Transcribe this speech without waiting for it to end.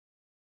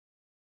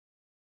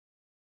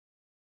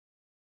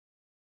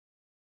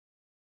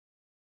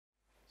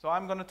So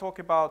I'm going to talk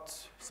about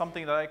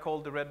something that I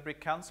call the red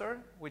brick cancer,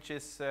 which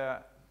is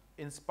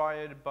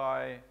inspired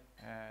by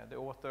the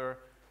author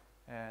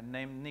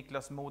named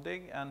Niklas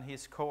Modig and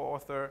his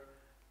co-author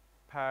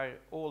Per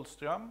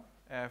Åhlström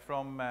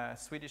from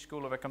Swedish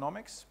School of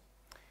Economics.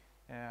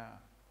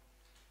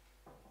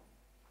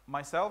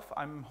 Myself,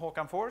 I'm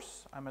Håkan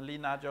Forss. I'm a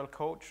lean agile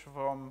coach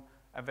from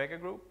Avega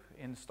Group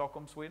in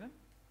Stockholm, Sweden.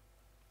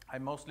 I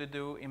mostly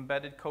do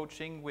embedded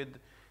coaching with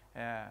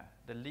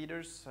the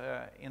leaders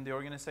in the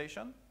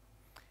organization,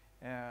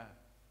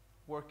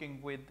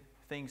 working with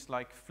things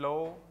like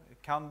flow,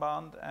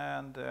 Kanban,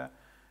 and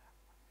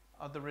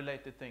other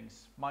related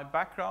things. My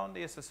background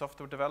is a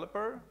software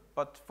developer,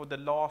 but for the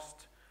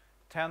last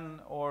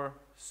 10 or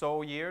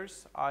so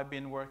years, I've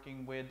been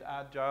working with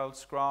Agile,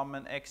 Scrum,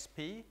 and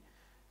XP.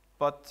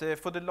 But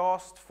for the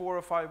last 4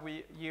 or 5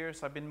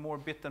 years, I've been more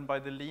bitten by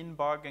the lean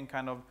bug and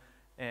kind of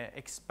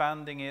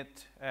expanding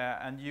it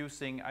and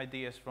using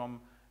ideas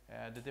from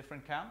the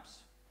different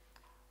camps.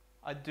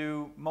 I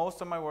do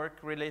most of my work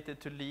related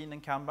to lean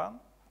and Kanban.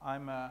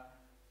 I'm an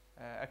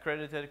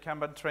accredited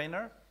Kanban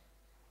trainer,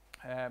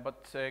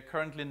 but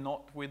currently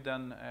not with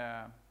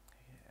a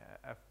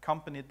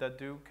company that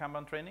do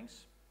Kanban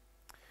trainings.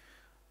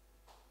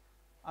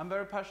 I'm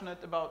very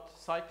passionate about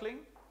cycling.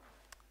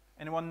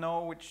 Anyone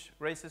know which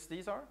races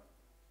these are?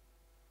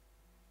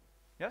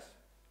 Yes?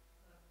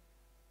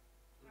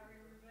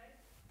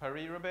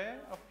 Paris-Roubaix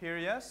up here,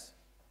 yes.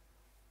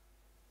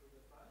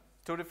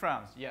 Tour de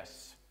France,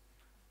 yes.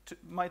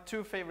 My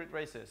two favorite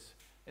races,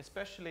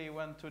 especially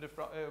when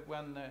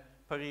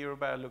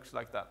Paris-Roubaix looks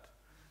like that.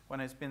 When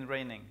it's been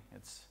raining,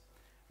 it's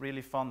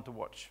really fun to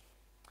watch.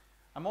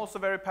 I'm also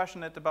very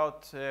passionate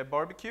about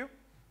barbecue.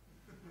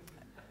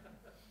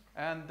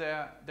 And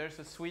there's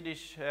a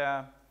Swedish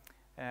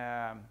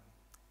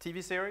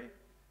TV series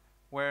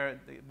where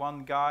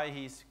one guy,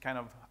 he's kind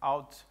of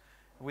out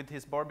with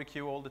his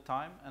barbecue all the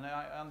time, and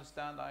I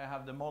understand I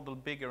have the model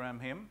bigger than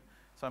him,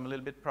 so I'm a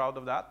little bit proud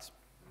of that.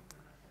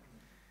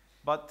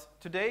 But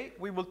today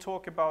we will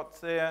talk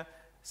about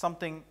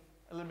something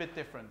a little bit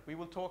different. We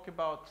will talk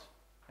about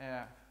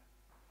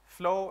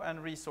flow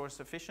and resource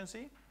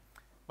efficiency,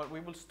 but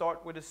we will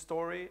start with a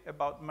story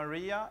about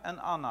Maria and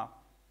Anna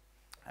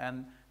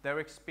and their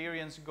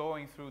experience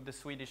going through the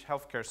Swedish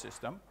healthcare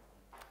system.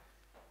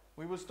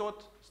 We will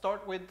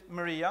start with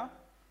Maria.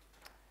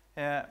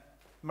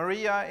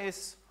 Maria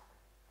is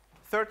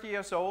 30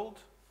 years old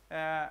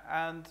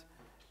and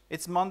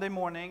it's Monday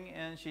morning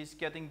and she's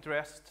getting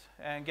dressed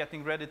and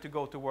getting ready to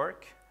go to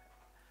work,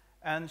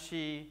 and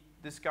she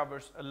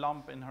discovers a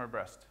lump in her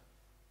breast.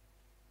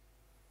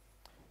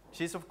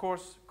 She's of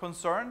course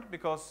concerned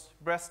because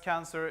breast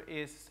cancer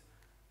is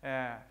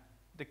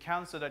the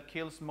cancer that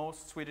kills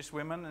most Swedish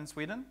women in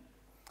Sweden.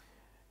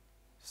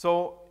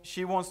 So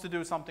she wants to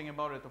do something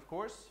about it, of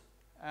course,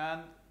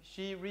 and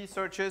she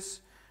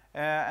researches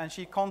and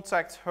she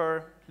contacts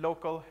her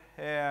local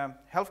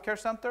healthcare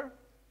center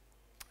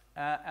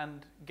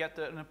and get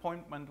an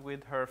appointment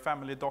with her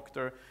family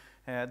doctor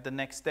the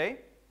next day.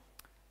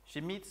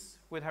 She meets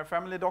with her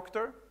family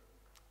doctor.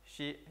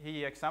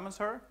 He examines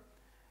her,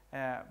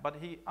 but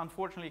he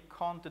unfortunately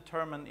can't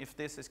determine if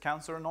this is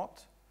cancer or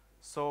not.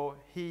 So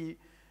he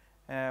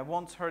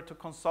wants her to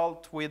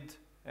consult with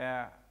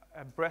a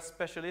breast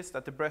specialist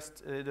at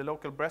the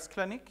local breast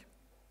clinic.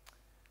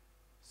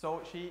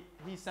 So he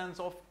sends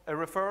off a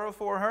referral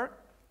for her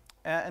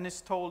and is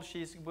told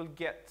she will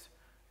get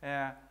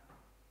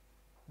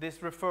this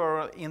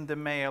referral in the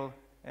mail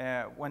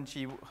when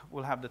she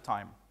will have the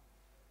time.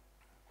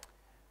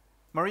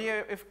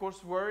 Maria, of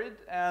course, worried,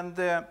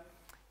 and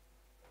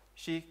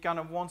she kind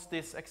of wants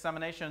this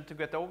examination to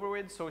get over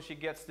with, so she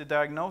gets the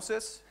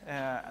diagnosis.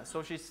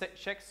 So she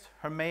checks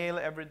her mail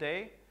every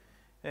day,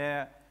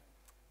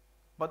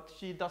 but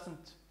she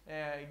doesn't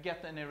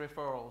get any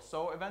referral.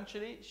 So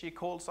eventually she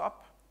calls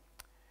up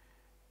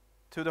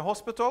to the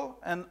hospital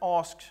and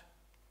asks,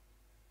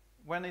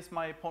 when is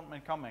my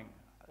appointment coming?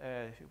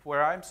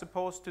 Where I'm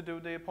supposed to do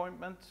the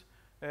appointment,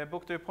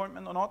 book the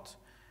appointment or not.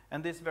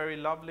 And this very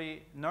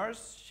lovely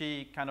nurse,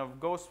 she kind of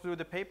goes through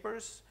the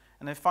papers,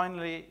 and then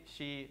finally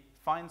she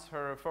finds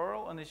her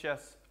referral, and she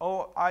says,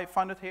 oh, I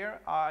found it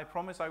here. I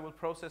promise I will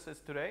process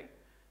this today,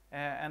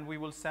 and we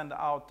will send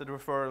out the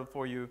referral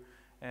for you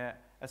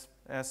as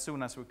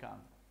soon as we can.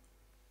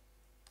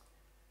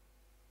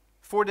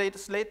 4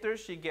 days later,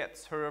 she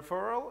gets her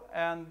referral,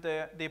 and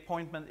the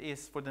appointment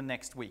is for the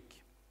next week.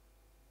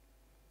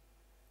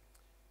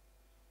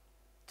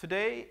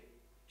 Today,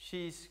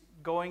 she's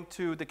going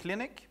to the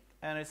clinic,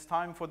 and it's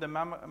time for the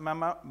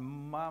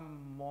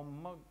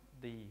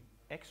the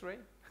X-ray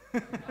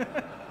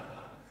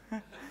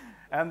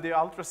and the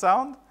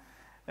ultrasound.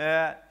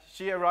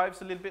 She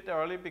arrives a little bit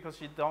early because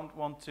she don't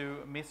want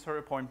to miss her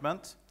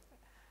appointment.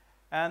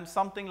 And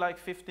something like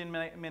 15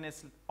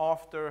 minutes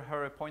after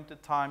her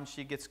appointed time,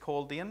 she gets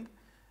called in,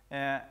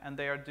 and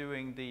they are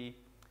doing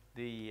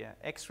the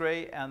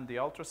X-ray and the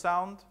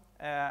ultrasound,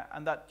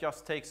 and that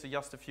just takes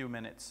just a few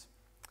minutes.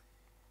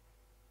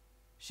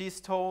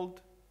 She's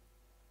told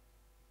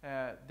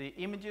the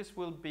images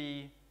will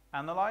be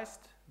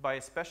analyzed by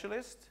a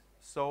specialist.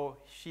 So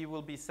she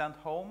will be sent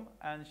home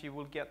and she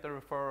will get the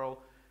referral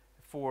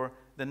for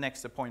the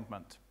next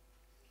appointment.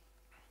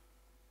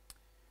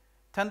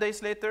 10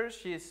 days later,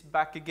 she is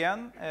back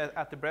again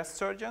at the breast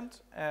surgeon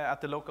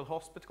at the local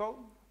hospital.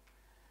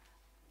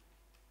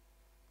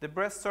 The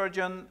breast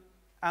surgeon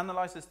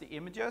analyzes the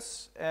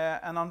images,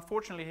 and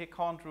unfortunately he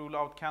can't rule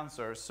out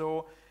cancer.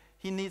 So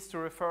he needs to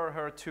refer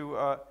her to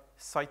a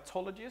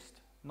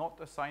cytologist, not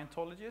a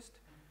Scientologist,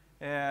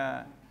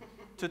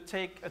 to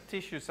take a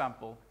tissue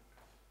sample.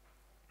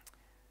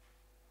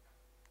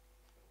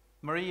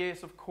 Maria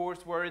is of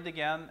course worried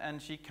again,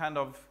 and she kind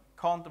of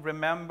can't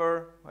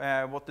remember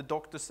what the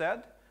doctor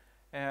said.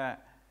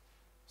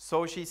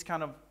 So she's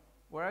kind of,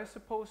 were I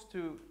supposed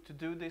to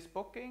do this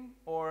booking,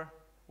 or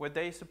were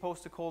they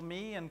supposed to call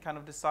me and kind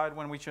of decide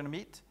when we should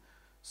meet?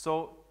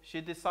 So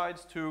she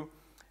decides to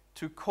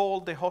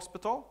call the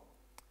hospital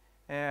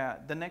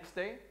the next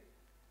day,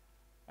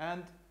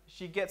 and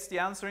she gets the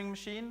answering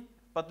machine,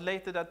 but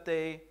later that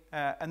day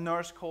a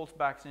nurse calls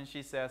back and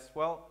she says,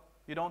 well,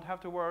 you don't have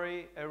to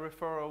worry, a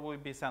referral will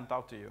be sent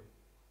out to you.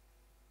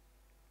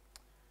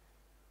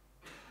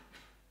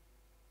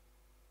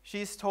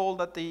 She's told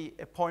that the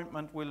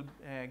appointment will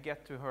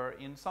get to her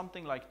in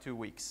something like 2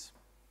 weeks.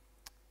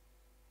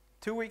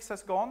 2 weeks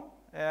has gone.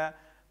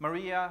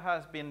 Maria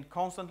has been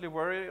constantly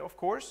worried, of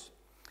course,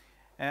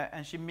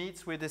 and she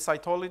meets with the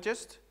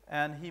cytologist,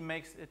 and he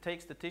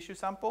takes the tissue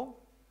sample.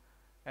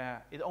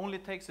 It only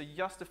takes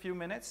just a few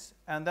minutes,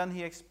 and then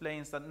he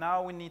explains that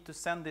now we need to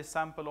send this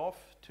sample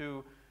off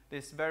to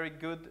this very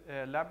good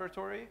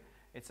laboratory.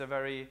 It's a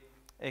very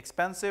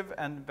expensive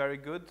and very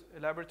good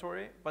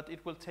laboratory, but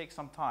it will take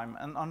some time.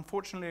 And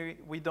unfortunately,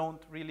 we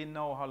don't really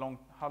know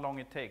how long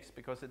it takes,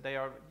 because they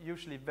are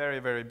usually very,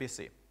 very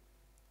busy.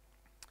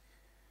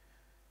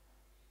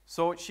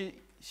 So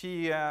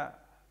she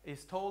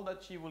is told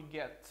that she will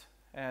get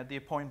the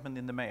appointment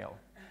in the mail.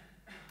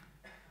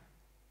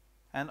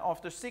 And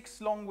after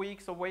 6 long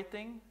weeks of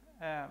waiting,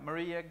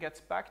 Maria gets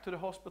back to the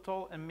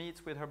hospital and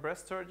meets with her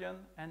breast surgeon,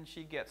 and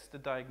she gets the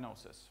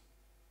diagnosis.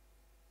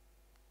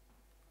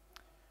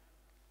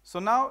 So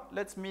now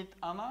let's meet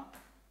Anna.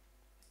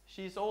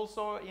 She's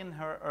also in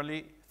her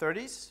early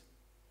 30s.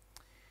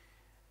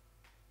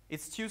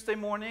 It's Tuesday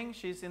morning,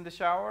 she's in the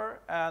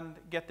shower and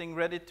getting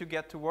ready to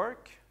get to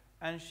work,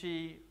 and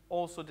she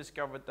also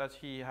discovered that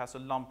she has a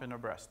lump in her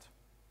breast.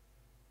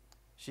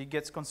 She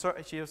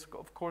is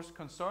of course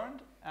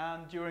concerned,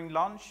 and during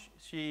lunch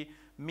she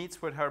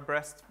meets with her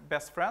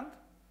best friend,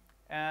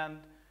 and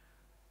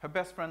her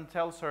best friend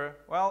tells her,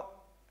 well,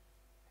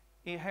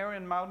 here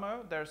in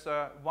Malmö there's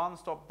a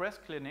one-stop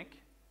breast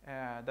clinic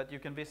that you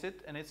can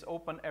visit, and it's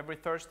open every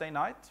Thursday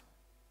night.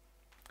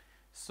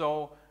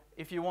 So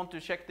if you want to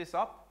check this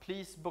up,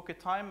 please book a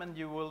time and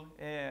you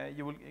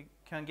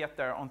can get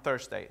there on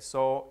Thursday.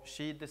 So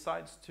she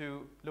decides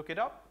to look it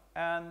up,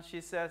 and she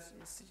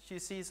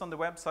sees on the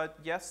website,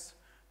 yes,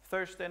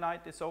 Thursday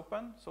night is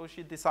open, so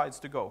she decides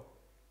to go.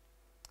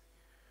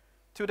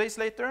 2 days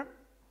later,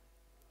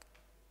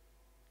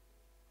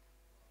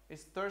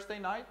 it's Thursday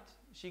night,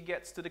 she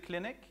gets to the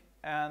clinic,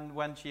 and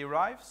when she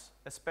arrives,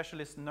 a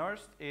specialist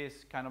nurse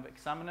is kind of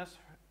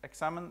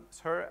examines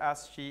her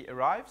as she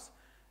arrives,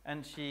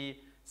 and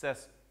she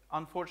says,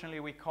 unfortunately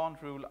we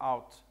can't rule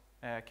out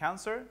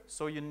cancer,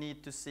 so you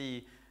need to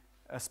see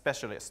a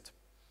specialist.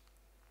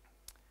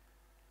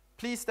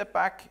 Please step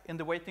back in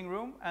the waiting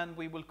room and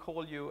we will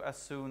call you as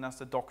soon as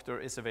the doctor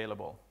is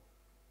available.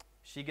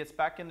 She gets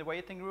back in the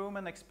waiting room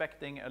and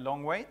expecting a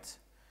long wait,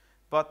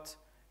 but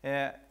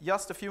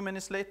just a few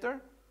minutes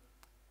later,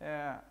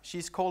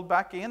 she's called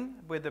back in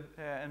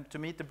to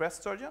meet the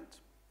breast surgeon,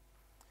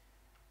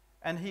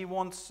 and he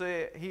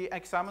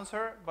examines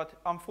her, but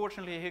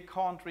unfortunately he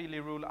can't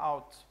really rule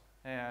out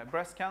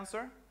breast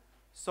cancer,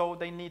 so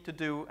they need to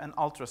do an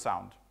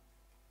ultrasound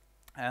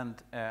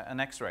and an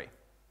X-ray.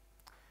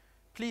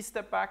 Please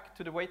step back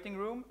to the waiting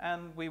room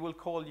and we will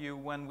call you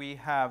when we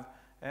have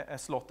a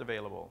slot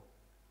available.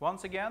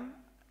 Once again,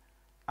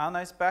 Anna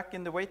is back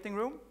in the waiting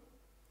room,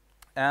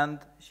 and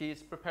she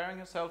is preparing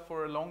herself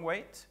for a long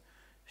wait.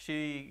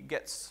 She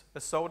gets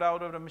a soda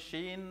out of the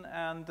machine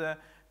and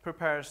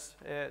prepares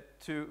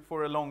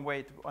for a long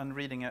wait and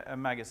reading a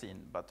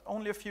magazine. But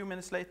only a few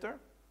minutes later,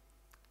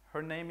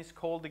 her name is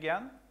called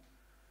again,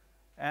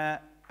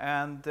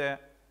 and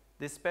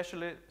the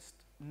specialist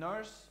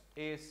nurse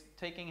is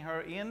taking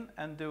her in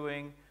and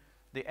doing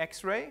the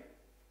X-ray,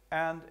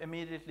 and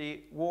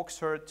immediately walks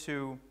her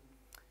to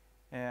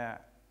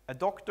a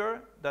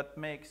doctor that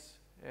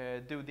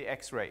do the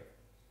X-ray.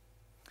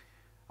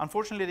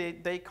 Unfortunately,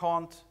 they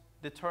can't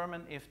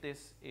determine if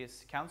this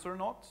is cancer or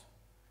not,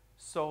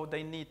 so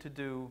they need to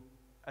do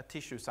a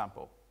tissue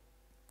sample.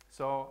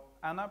 So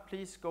Anna,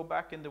 please go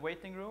back in the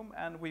waiting room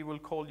and we will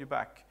call you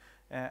back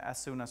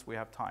as soon as we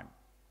have time.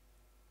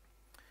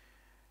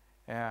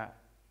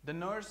 The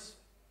nurse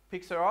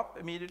picks her up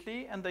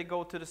immediately, and they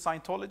go to the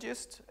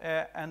Scientologist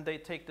and they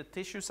take the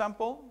tissue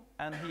sample,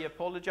 and he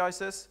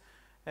apologizes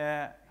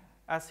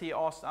as he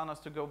asks Anna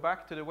to go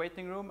back to the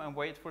waiting room and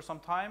wait for some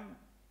time.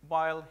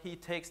 while he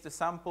takes the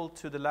sample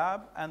to the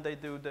lab and they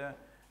do the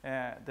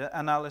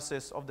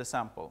analysis of the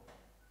sample.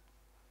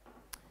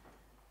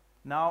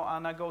 Now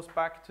Anna goes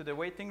back to the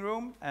waiting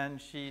room and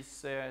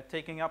she's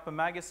taking up a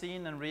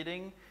magazine and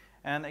reading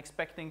and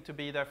expecting to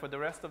be there for the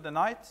rest of the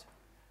night.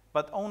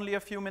 But only a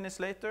few minutes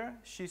later,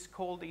 she's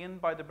called in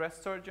by the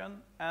breast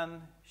surgeon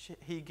and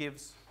he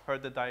gives her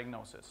the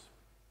diagnosis.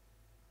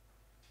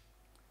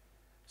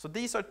 So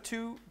these are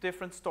two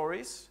different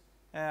stories.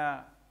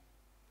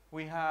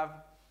 We have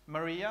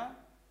Maria,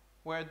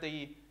 where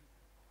the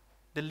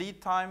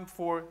lead time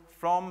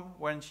from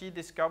when she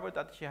discovered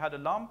that she had a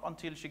lump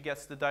until she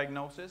gets the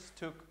diagnosis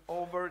took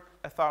over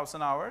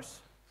 1,000 hours.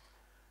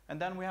 And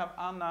then we have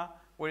Anna,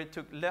 where it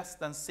took less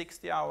than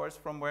 60 hours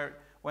from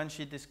when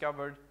she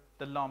discovered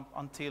the lump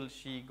until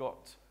she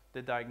got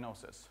the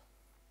diagnosis.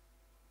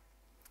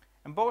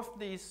 And both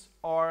these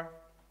are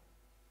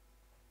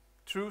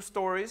true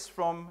stories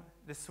from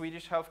the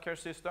Swedish healthcare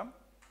system.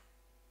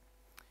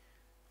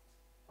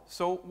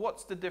 So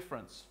what's the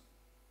difference?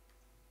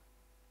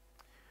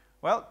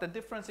 Well, the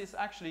difference is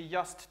actually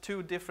just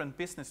two different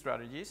business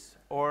strategies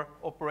or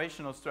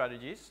operational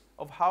strategies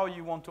of how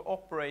you want to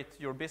operate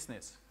your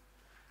business.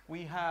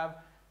 We have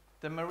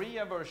the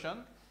Maria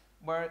version,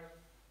 where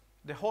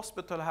the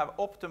hospital have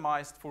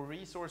optimized for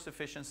resource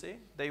efficiency.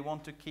 They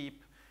want to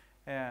keep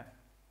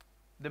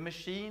the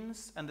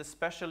machines and the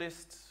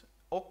specialists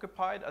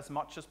occupied as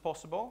much as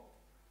possible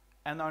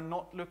and are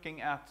not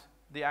looking at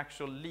the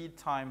actual lead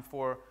time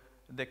for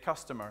the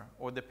customer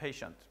or the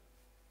patient.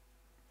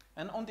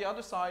 And on the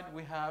other side,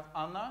 we have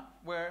Anna,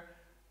 where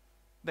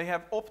they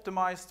have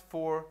optimized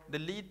for the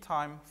lead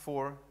time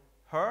for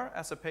her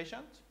as a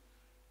patient,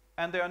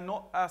 and they are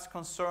not as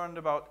concerned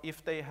about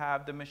if they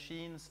have the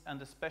machines and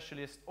the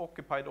specialists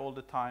occupied all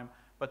the time,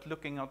 but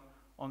looking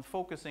on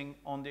focusing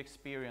on the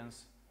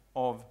experience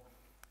of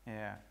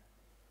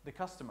the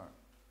customer.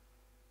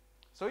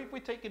 So if we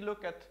take a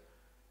look at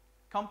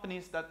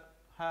companies that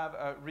have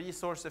a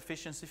resource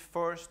efficiency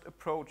first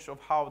approach of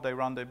how they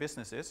run their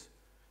businesses,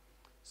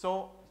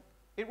 so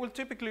it will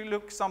typically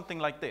look something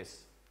like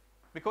this.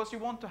 Because you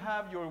want to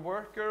have your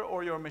worker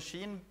or your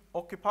machine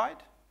occupied,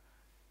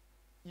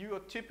 you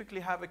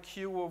typically have a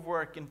queue of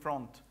work in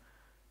front,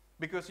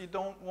 because you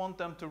don't want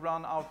them to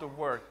run out of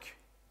work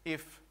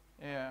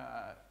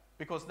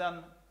because then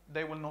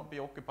they will not be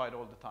occupied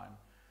all the time.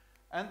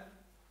 And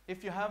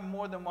if you have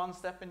more than one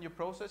step in your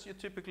process, you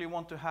typically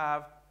want to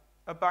have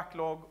a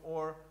backlog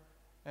or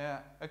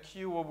a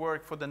queue of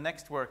work for the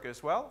next worker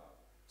as well,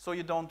 so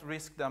you don't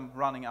risk them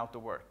running out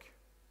of work.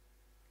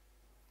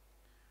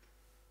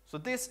 So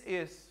this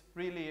is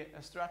really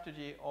a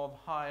strategy of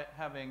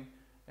having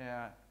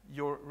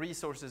your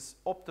resources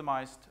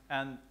optimized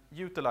and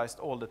utilized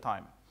all the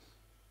time.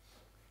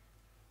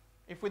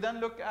 If we then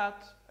look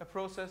at a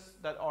process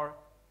that are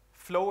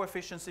flow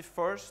efficiency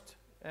first,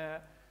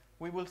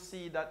 we will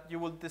see that you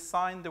will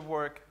design the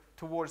work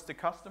towards the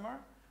customer,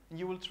 and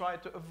you will try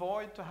to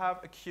avoid to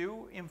have a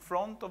queue in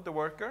front of the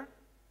worker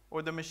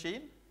or the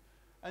machine,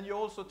 and you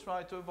also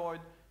try to avoid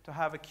to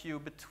have a queue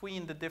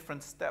between the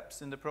different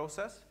steps in the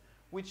process,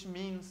 which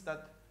means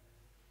that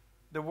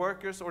the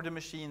workers or the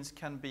machines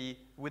can be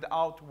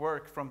without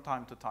work from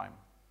time to time.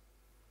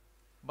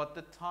 But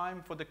the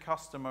time for the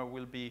customer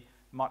will be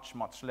much,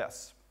 much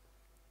less.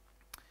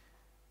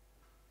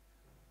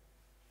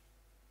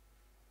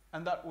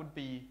 And that would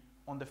be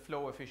on the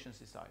flow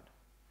efficiency side.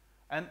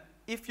 And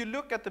if you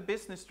look at the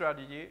business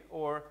strategy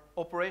or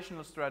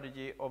operational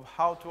strategy of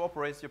how to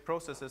operate your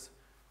processes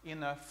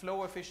in a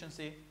flow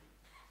efficiency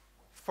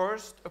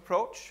first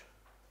approach,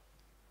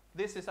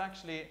 this is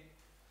actually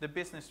the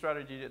business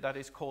strategy that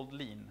is called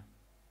lean.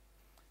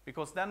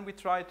 Because then we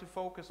try to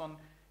focus on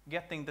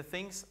getting the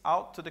things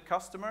out to the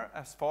customer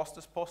as fast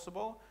as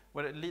possible,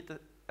 with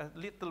a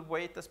little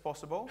weight as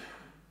possible,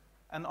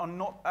 and are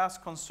not as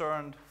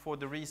concerned for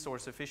the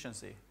resource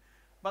efficiency.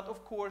 But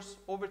of course,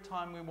 over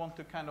time we want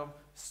to kind of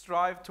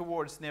strive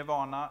towards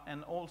nirvana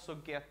and also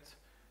get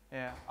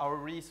our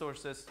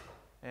resources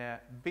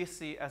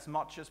busy as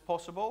much as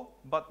possible,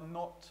 but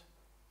not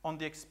on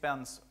the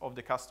expense of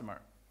the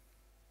customer.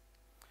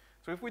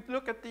 So if we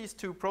look at these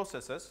two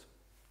processes,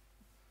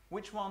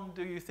 which one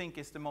do you think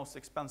is the most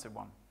expensive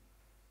one?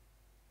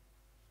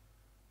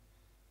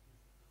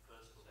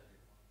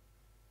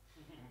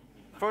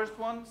 First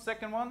one,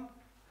 second one?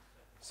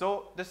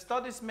 So the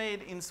studies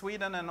made in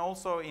Sweden and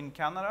also in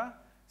Canada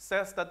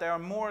says that they are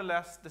more or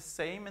less the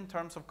same in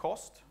terms of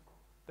cost.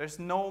 There's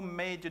no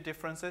major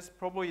differences,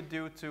 probably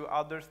due to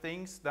other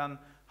things than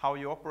how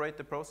you operate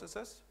the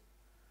processes.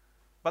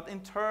 But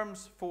in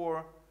terms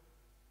for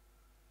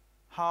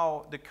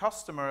how the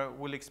customer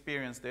will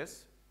experience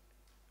this,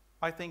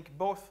 I think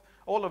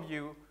all of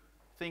you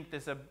think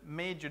there's a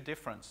major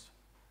difference.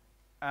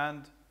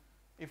 And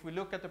if we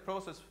look at the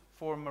process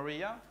for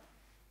Maria,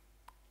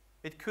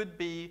 it could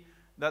be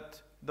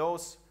that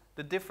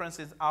the difference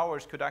in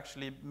hours could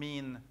actually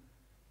mean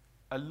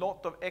a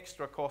lot of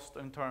extra cost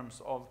in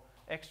terms of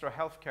extra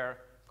healthcare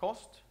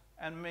cost,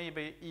 and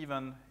maybe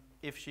even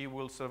if she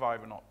will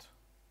survive or not.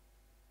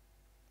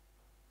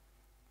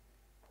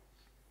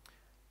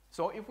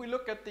 So if we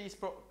look at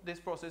this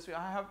process,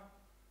 I have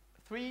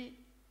 3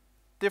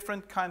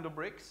 different kind of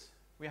bricks.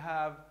 We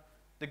have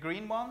the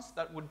green ones,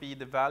 that would be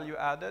the value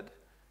added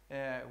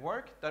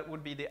work, that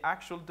would be the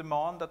actual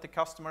demand that the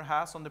customer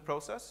has on the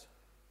process.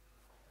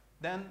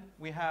 Then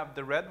we have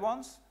the red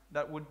ones,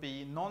 that would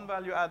be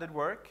non-value added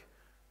work,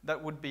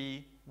 that would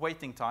be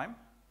waiting time.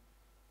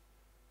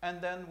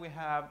 And then we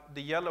have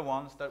the yellow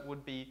ones, that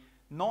would be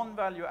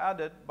non-value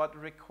added but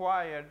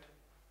required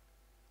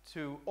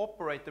to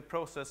operate the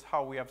process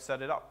how we have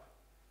set it up.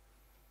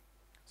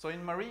 So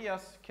in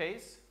Maria's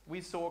case, we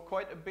saw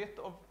quite a bit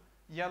of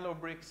yellow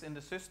bricks in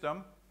the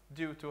system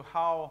due to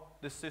how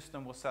the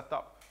system was set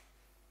up.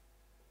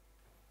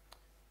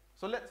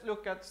 So let's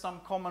look at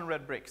some common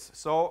red bricks.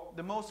 So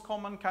the most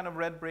common kind of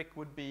red brick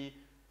would be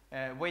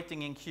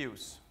waiting in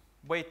queues,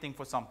 waiting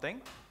for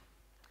something.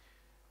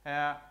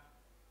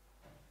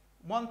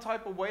 One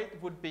type of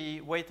wait would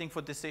be waiting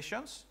for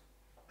decisions,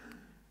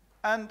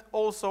 and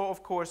also,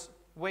 of course,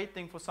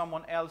 waiting for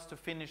someone else to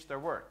finish their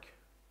work.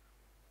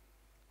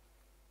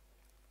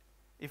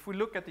 If we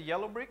look at the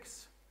yellow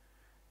bricks,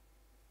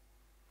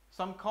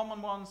 some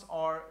common ones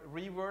are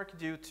rework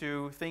due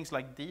to things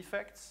like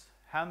defects,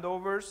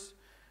 handovers,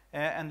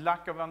 and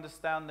lack of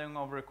understanding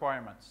of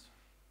requirements.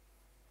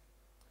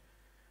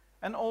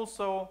 And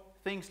also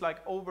things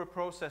like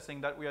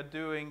over-processing, that we are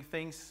doing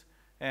things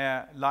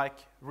like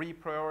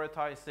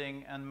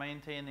reprioritizing and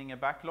maintaining a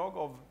backlog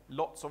of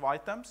lots of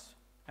items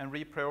and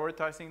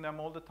reprioritizing them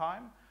all the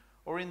time.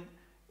 Or in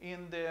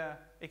the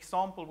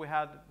example we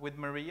had with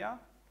Maria,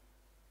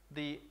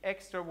 the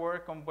extra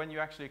work on when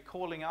you're actually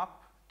calling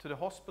up to the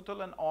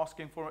hospital and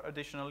asking for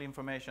additional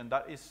information.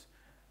 That is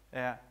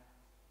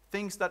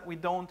things that we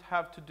don't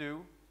have to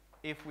do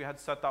if we had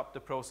set up the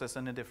process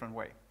in a different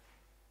way.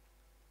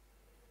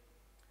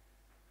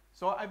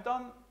 So I've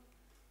done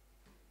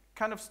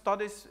kind of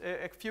studies,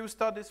 a few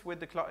studies with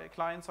the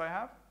clients I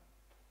have,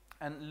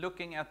 and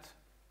looking at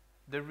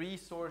the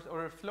resource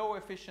or flow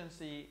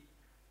efficiency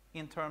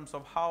in terms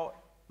of how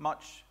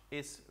much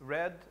is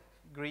red,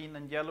 green,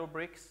 and yellow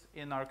bricks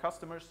in our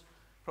customers'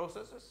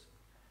 processes.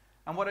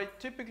 And what I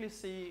typically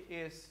see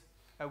is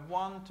a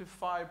 1 to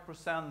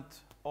 5%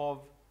 of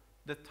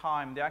the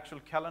time, the actual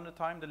calendar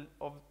time,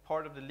 of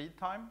part of the lead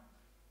time,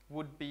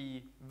 would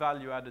be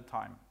value-added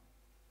time.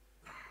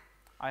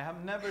 I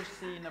have never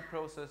seen a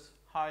process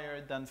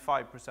higher than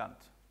 5%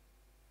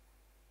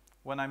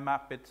 when I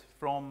map it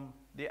from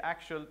the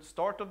actual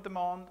start of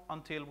demand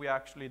until we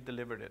actually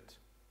delivered it.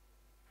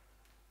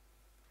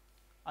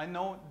 I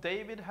know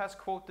David has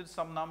quoted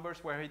some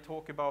numbers where he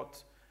talks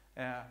about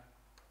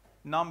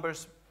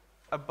numbers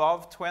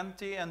above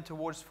 20 and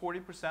towards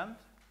 40%.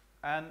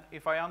 And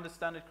if I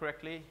understand it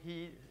correctly,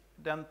 he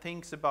then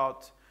thinks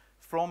about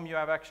from you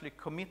have actually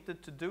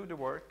committed to do the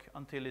work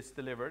until it's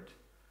delivered.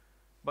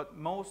 But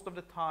most of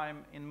the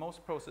time, in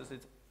most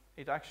processes,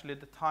 it's actually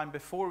the time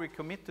before we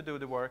commit to do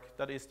the work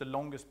that is the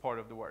longest part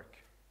of the work.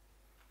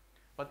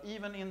 But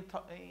even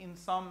in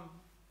some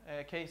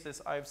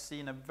cases, I've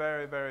seen a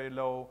very, very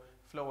low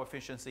flow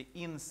efficiency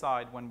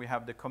inside when we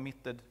have the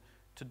committed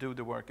to do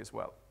the work as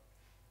well.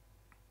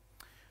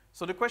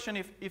 So the question,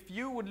 if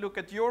you would look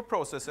at your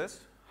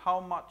processes, how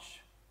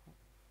much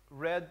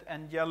red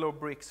and yellow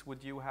bricks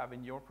would you have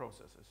in your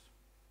processes?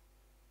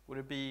 Would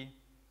it be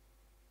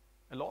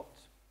a lot?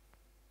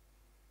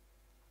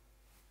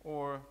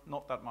 Or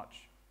not that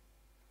much?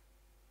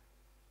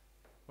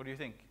 What do you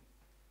think?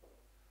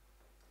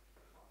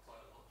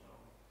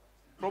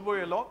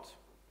 Probably a lot.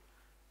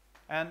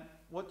 And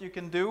what you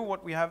can do,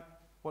 what we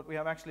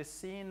have actually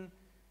seen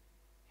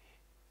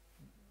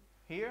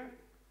here,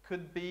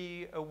 could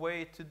be a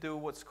way to do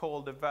what's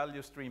called a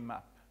value stream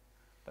map.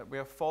 That we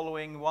are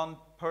following one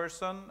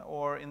person,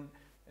 or in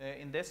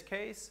this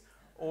case,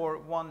 or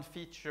one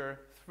feature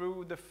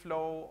through the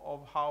flow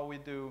of how we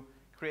do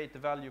create the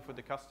value for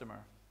the customer,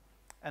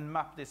 and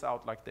map this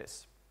out like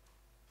this.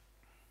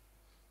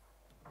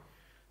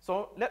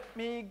 So let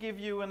me give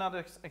you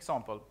another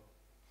example.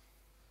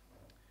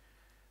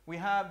 We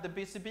have the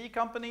BCB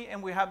company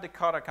and we have the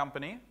Kara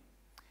company.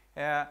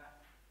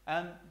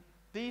 And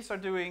these are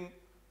doing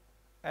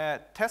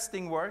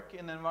testing work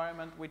in an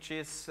environment which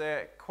is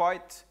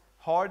quite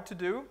hard to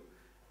do.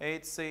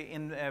 It's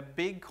in a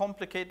big,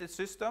 complicated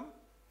system.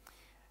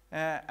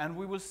 And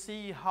we will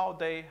see how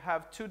they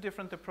have 2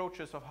 different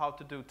approaches of how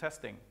to do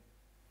testing.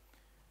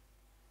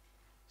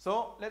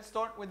 So let's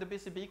start with the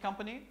BCB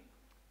company.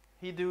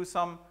 He do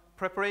some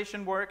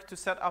preparation work to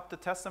set up the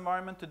test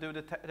environment to do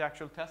the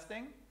actual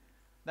testing.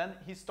 Then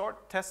he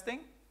start testing,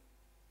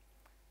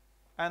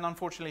 and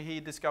unfortunately he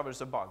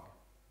discovers a bug.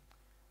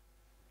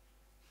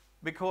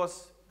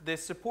 Because the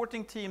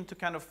supporting team to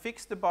kind of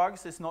fix the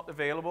bugs is not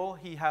available,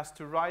 he has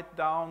to write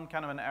down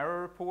kind of an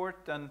error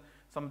report and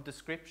some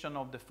description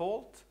of the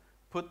fault,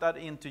 put that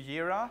into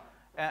Jira,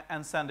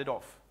 and send it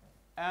off.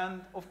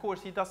 And of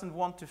course he doesn't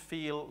want to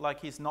feel like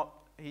he's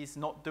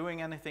not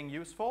doing anything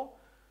useful.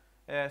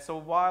 So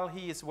while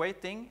he is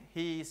waiting,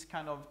 he's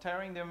kind of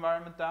tearing the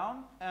environment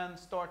down and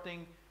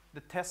starting the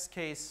test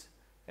case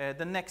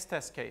the next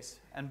test case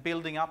and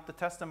building up the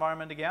test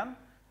environment again,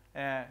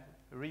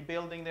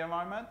 rebuilding the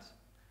environment.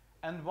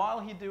 And while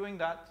he's doing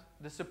that,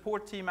 the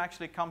support team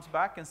actually comes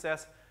back and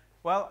says,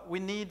 well, we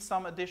need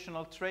some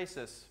additional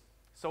traces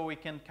so we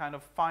can kind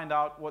of find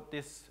out what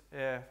this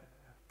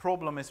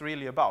problem is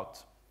really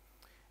about.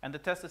 And the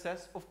tester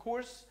says, of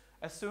course,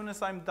 as soon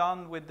as I'm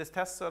done with this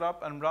test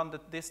setup and run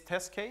this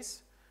test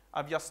case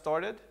I've just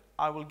started,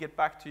 I will get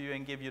back to you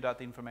and give you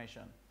that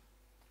information.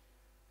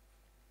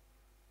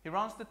 He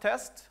runs the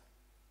test,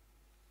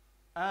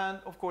 and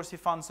of course he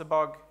finds a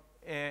bug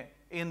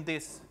in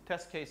this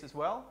test case as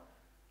well.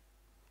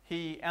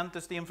 He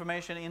enters the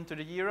information into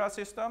the Jira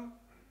system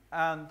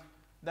and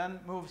then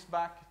moves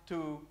back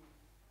to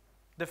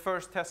the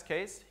first test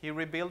case. He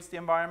rebuilds the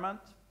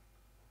environment,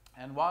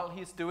 and while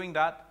he's doing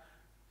that,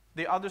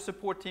 the other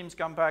support teams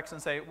come back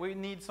and say, we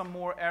need some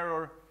more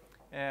error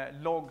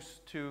logs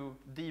to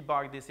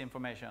debug this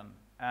information.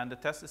 And the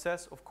tester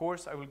says, of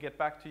course, I will get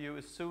back to you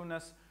as soon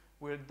as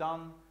we're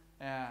done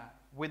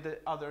with the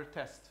other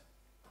test.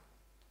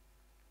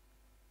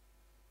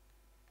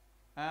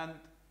 And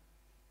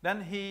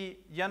then he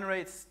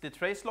generates the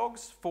trace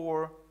logs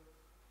for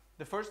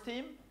the first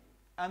team,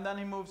 and then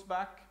he moves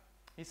back.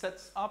 He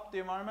sets up the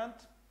environment.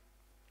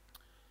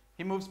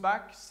 He moves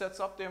back, sets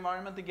up the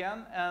environment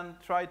again, and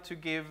tries to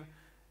give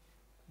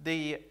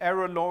the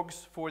error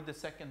logs for the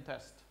second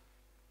test.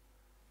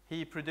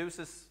 He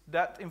produces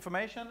that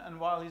information, and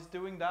while he's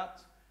doing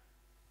that,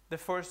 the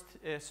first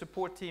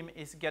support team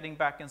is getting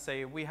back and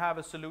say, we have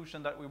a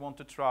solution that we want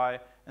to try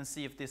and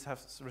see if this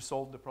has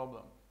resolved the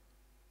problem.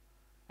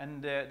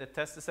 And the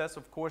tester says,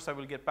 of course, I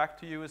will get back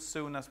to you as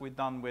soon as we're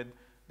done with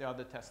the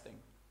other testing.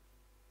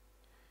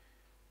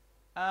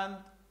 And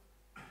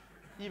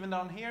even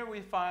down here,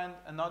 we find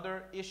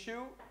another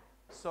issue.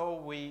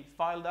 So we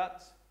file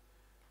that.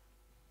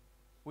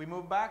 We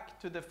move back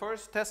to the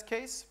first test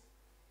case.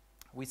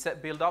 We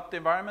build up the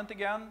environment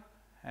again,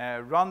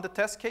 run the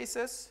test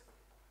cases.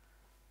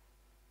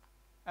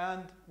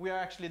 And we are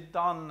actually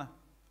done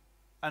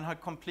and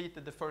have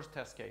completed the first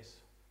test case.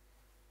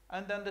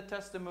 And then the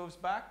tester moves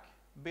back,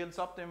 builds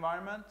up the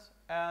environment,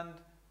 and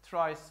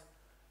tries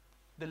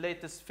the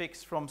latest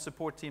fix from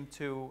support team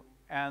 2,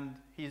 and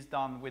he's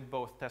done with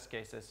both test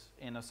cases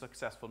in a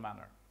successful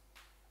manner.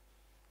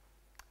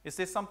 Is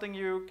this something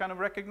you kind of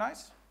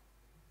recognize?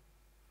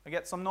 I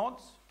get some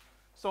nods.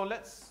 So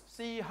let's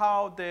see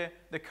how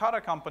the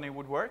Kata company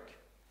would work.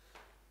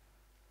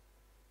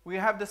 We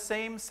have the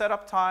same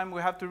setup time.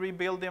 We have to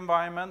rebuild the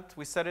environment.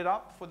 We set it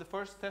up for the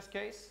first test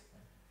case.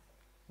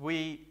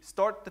 We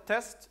start the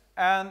test,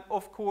 and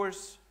of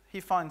course, he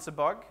finds a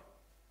bug.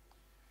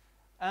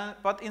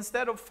 But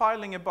instead of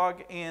filing a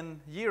bug in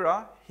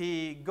Jira,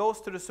 he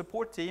goes to the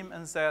support team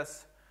and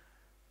says,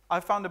 I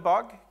found a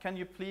bug. Can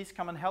you please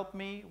come and help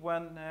me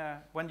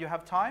when you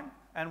have time?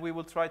 And we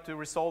will try to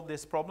resolve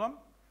this problem.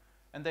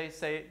 And they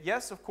say,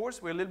 yes, of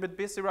course, we're a little bit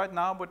busy right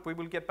now, but we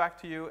will get back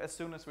to you as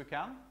soon as we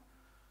can.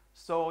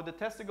 So the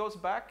tester goes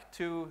back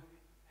to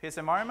his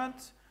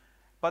environment,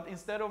 but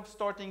instead of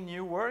starting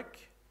new work,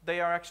 they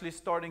are actually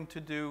starting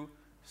to do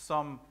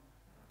some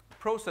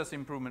process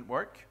improvement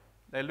work.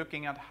 They're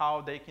looking at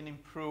how they can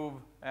improve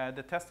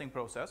the testing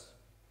process.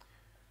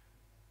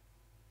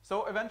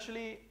 So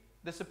eventually,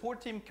 the support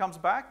team comes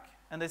back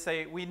and they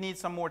say, we need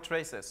some more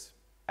traces.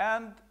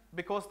 And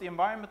because the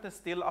environment is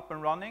still up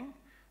and running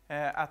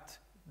at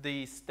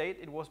the state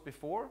it was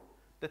before,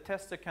 the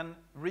tester can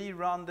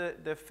rerun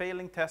the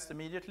failing test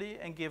immediately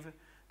and give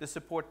the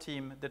support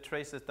team the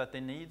traces that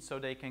they need so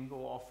they can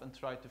go off and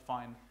try to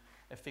find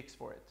a fix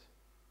for it.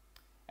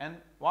 And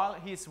while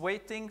he's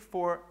waiting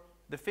for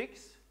the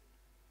fix,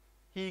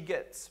 he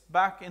gets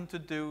back into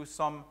do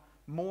some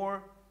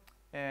more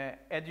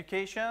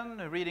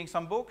education, reading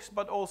some books,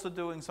 but also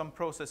doing some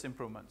process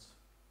improvements.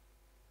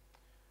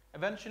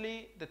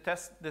 Eventually,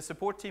 the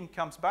support team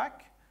comes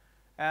back,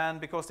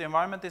 and because the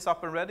environment is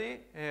up and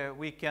ready,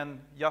 we can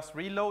just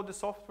reload the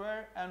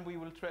software and we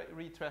will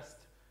retest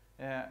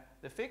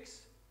the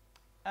fix,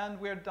 and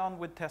we're done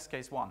with test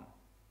case 1.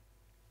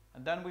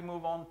 And then we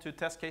move on to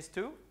test case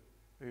 2.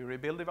 We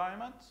rebuild the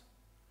environment,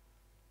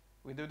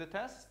 we do the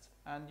test,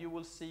 and you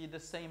will see the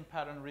same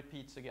pattern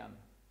repeats again.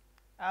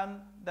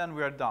 And then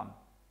we are done.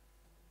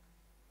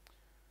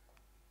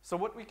 So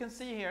what we can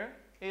see here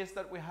is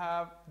that we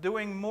have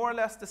doing more or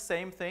less the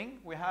same thing.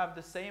 We have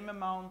the same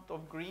amount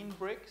of green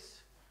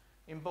bricks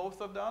in both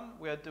of them.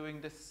 We are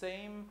doing the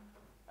same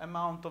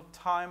amount of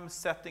time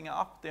setting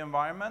up the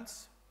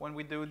environments when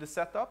we do the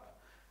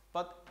setup,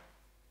 but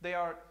they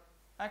are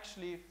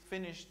actually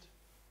finished.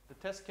 The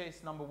test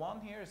case number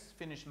 1 here is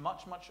finished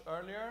much, much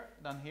earlier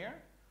than here.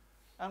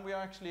 And we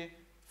are actually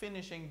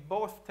finishing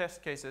both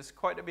test cases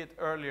quite a bit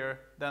earlier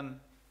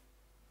than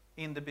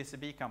in the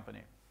BCB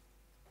company.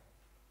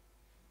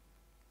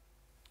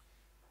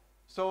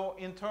 So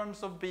in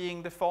terms of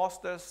being the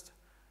fastest,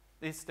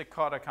 it's the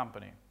Kata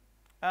company.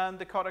 And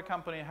the Kata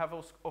company have,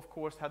 of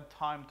course, had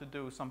time to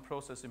do some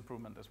process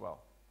improvement as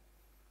well.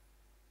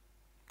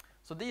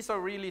 So these are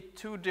really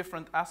 2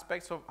 different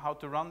aspects of how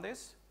to run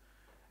this.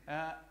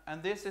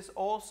 And this is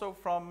also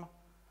from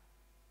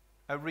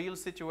a real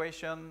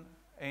situation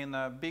in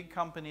a big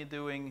company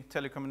doing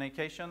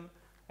telecommunication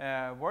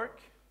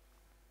work,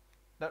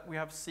 that we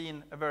have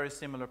seen a very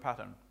similar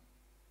pattern.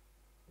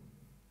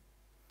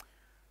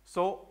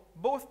 So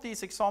both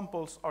these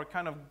examples are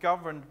kind of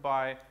governed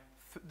by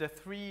the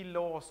three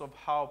laws of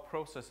how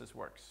processes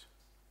works.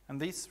 And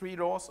these three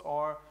laws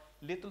are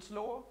Little's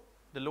law,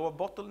 the law of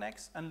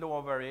bottlenecks, and law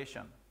of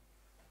variation.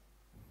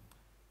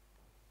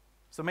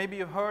 So maybe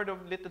you've heard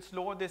of Little's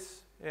law,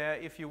 this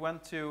if you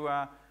went to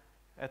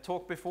a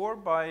talk before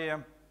by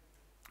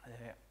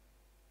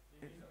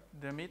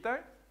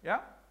Demeter, yeah?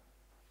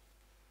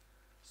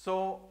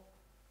 So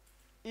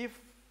if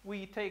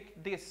we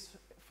take this,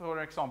 for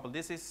example,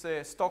 this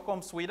is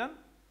Stockholm, Sweden.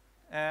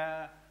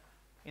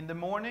 In the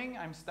morning,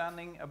 I'm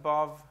standing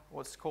above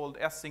what's called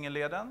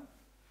Essingeleden.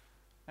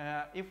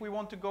 If we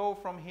want to go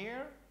from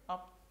here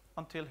up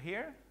until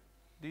here,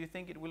 do you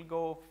think it will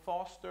go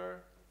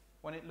faster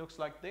when it looks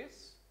like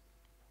this,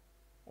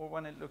 or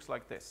when it looks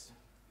like this?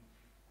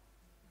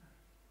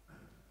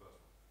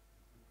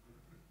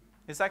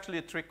 It's actually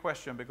a trick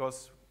question,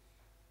 because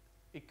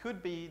it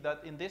could be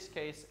that in this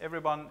case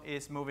everyone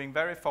is moving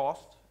very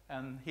fast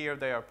and here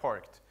they are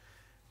parked.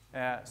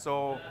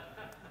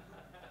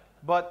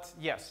 But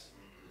yes,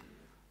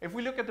 if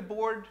we look at the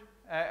board,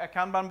 a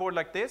Kanban board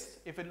like this,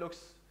 if it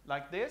looks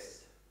like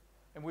this,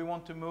 and we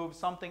want to move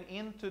something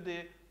into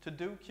the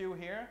to-do queue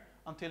here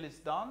until it's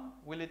done,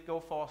 will it go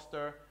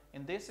faster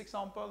in this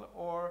example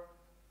or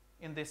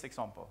in this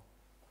example?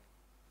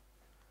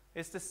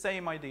 It's the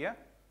same idea.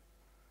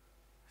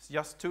 It's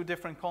just two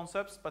different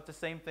concepts, but the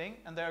same thing,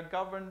 and they are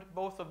governed,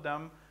 both of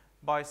them,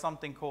 by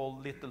something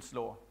called Little's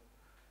law.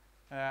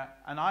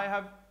 And I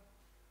have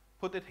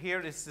put it here.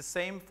 It's the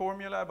same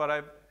formula, but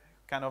I've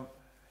kind of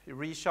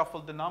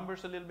reshuffled the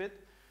numbers a little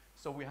bit.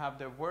 So we have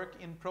the work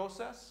in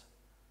process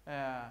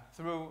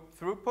through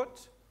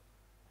throughput,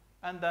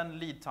 and then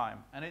lead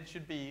time. And it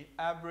should be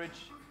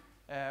average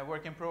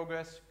work in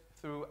progress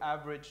through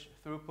average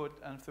throughput,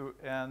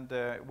 and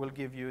will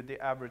give you the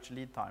average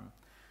lead time.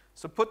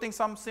 So putting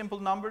some simple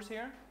numbers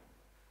here,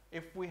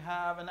 if we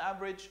have an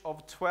average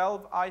of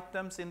 12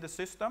 items in the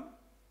system,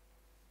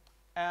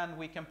 and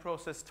we can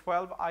process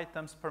 12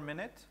 items per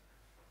minute,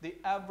 the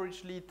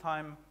average lead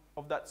time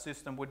of that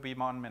system would be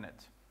 1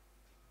 minute.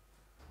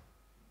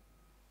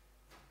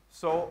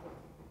 So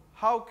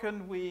how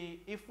can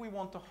we, if we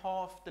want to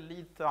halve the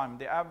lead time,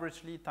 the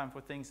average lead time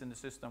for things in the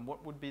system,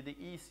 what would be the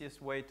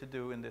easiest way to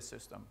do in this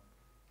system?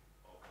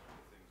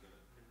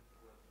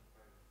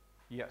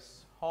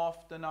 Yes,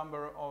 half the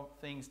number of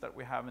things that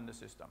we have in the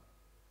system.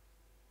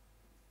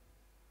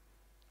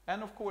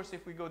 And of course,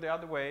 if we go the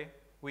other way,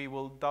 we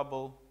will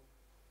double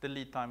the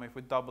lead time if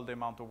we double the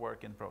amount of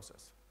work in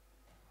process.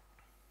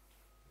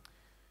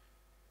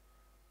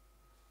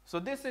 So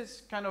this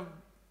is kind of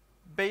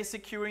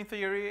basic queuing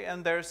theory,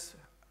 and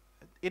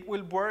it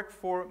will work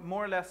for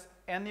more or less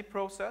any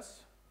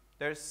process.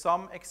 There's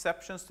some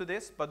exceptions to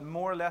this, but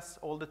more or less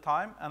all the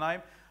time. And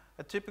I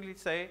typically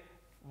say,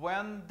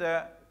 when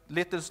the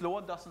Little's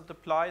law doesn't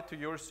apply to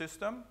your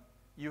system,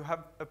 you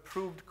have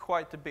improved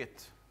quite a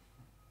bit.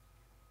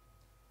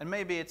 And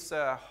maybe it's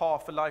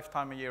half a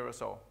lifetime, a year or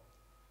so.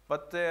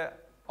 But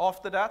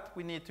after that,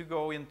 we need to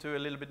go into a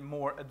little bit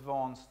more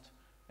advanced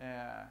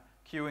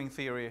queuing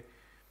theory.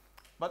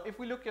 But if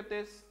we look at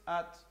this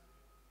at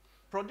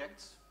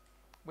projects,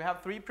 we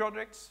have 3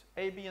 projects,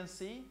 A, B, and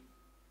C.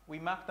 We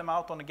map them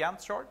out on a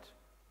Gantt chart.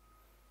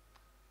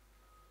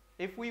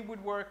 If we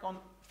would work on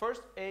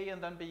first A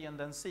and then B and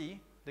then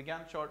C, the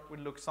Gantt chart would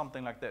look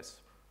something like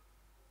this.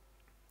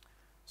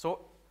 So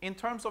in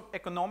terms of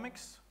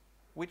economics,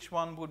 which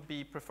one would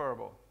be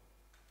preferable?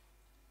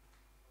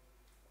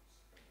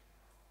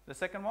 The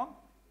second one?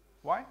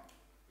 Why?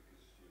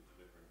 Because you're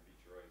delivering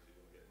feature A, so you're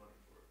going to get money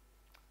for it.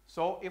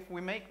 So if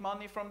we make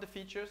money from the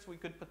features, we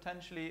could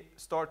potentially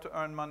start to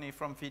earn money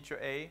from feature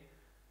A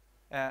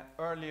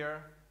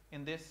earlier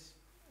in this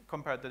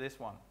compared to this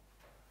one.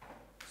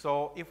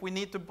 So if we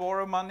need to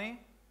borrow money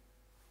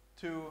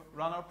to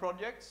run our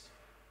projects,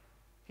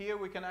 here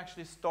we can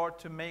actually start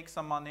to make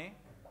some money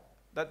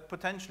that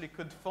potentially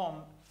could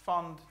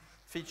fund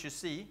feature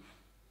C.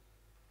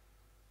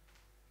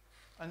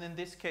 And in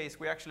this case,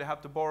 we actually have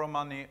to borrow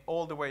money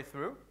all the way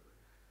through.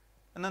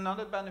 And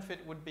another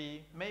benefit would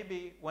be,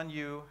 maybe when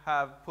you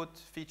have put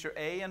feature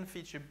A and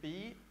feature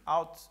B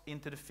out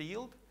into the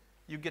field,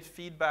 you get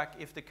feedback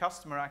if the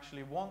customer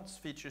actually wants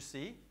feature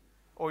C,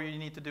 or you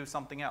need to do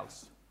something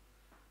else.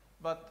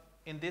 But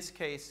in this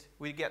case,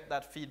 we get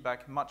that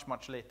feedback much,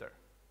 much later.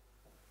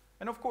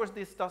 And of course,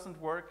 this doesn't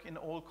work in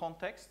all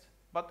contexts,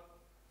 but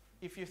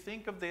if you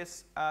think of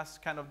this as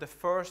kind of the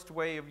first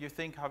way of you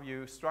think how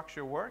you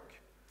structure work,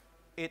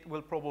 it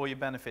will probably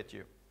benefit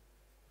you.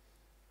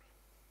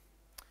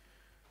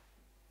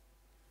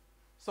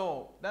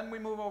 So then we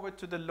move over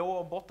to the law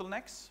of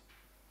bottlenecks.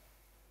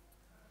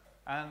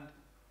 And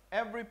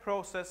every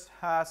process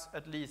has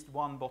at least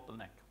one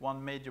bottleneck,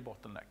 one major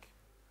bottleneck.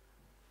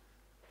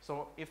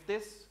 So if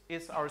this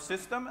is our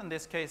system, in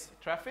this case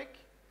traffic,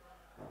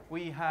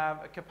 we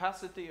have a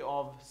capacity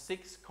of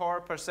 6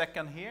 cars per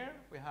second here.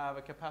 We have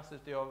a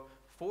capacity of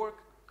 4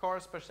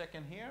 cars per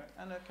second here,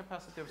 and a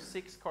capacity of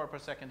 6 cars per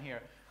second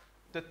here.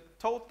 The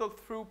total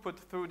throughput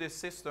through this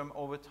system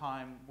over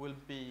time will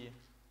be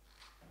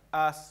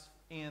as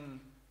in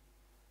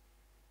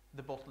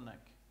the bottleneck.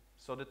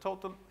 So the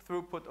total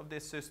throughput of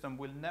this system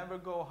will never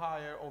go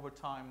higher over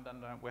time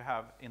than we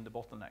have in the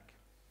bottleneck.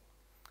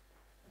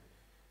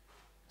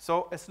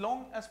 So as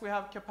long as we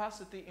have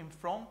capacity in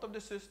front of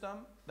the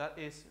system that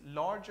is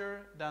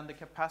larger than the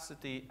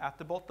capacity at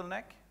the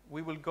bottleneck,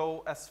 we will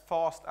go as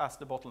fast as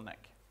the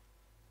bottleneck.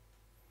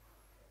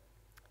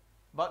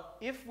 But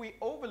if we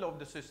overload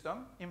the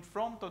system in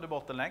front of the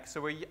bottleneck,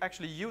 so we're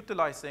actually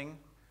utilizing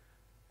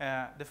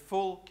the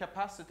full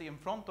capacity in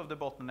front of the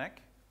bottleneck,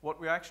 what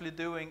we're actually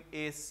doing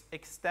is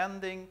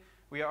extending,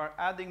 we are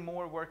adding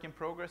more work in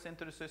progress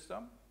into the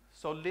system.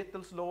 So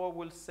Little's law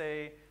will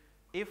say,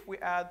 if we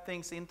add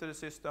things into the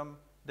system,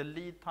 the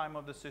lead time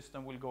of the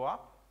system will go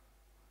up,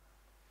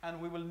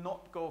 and we will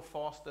not go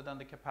faster than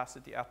the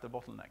capacity at the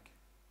bottleneck.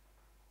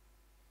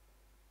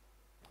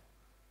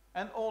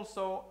 And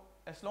also,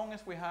 as long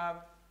as we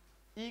have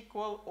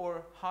equal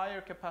or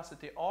higher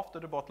capacity after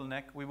the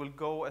bottleneck, we will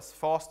go as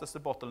fast as the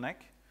bottleneck.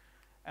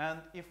 And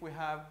if we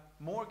have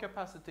more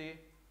capacity,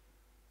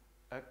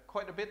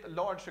 quite a bit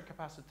larger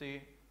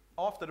capacity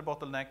after the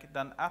bottleneck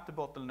than at the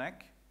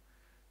bottleneck,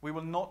 we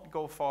will not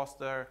go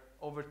faster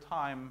over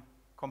time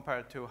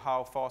compared to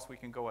how fast we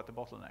can go at the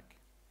bottleneck.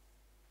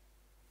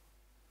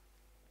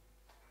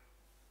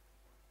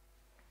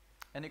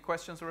 Any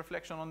questions or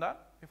reflection on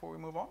that before we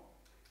move on?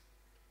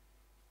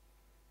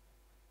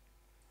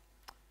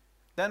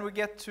 Then we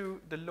get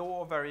to the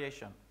law of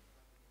variation.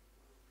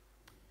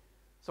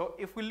 So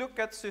if we look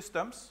at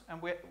systems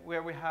and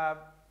where we have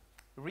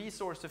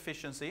resource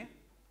efficiency,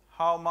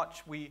 how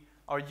much we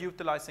are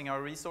utilizing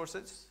our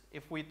resources.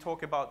 If we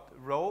talk about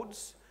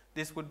roads,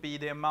 this would be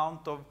the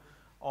amount of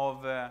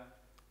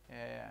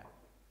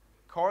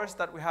cars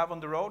that we have on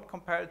the road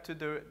compared to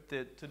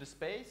the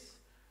space.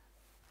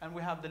 And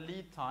we have the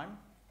lead time.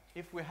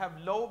 If we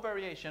have low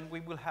variation, we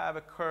will have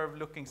a curve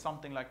looking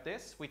something like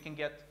this. We can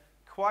get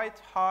quite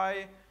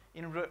high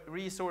in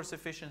resource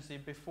efficiency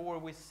before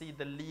we see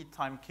the lead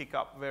time kick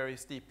up very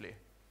steeply.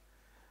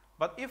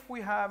 But if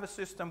we have a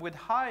system with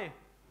high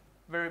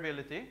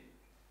variability,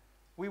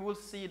 we will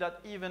see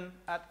that even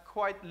at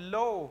quite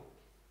low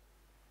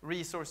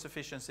resource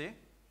efficiency,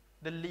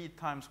 the lead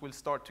times will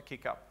start to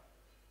kick up.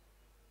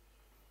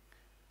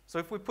 So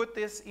if we put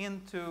this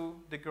into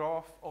the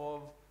graph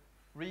of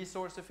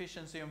resource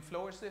efficiency and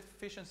flow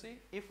efficiency,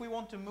 if we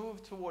want to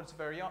move towards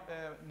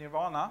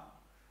nirvana,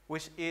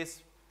 which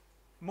is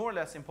more or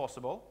less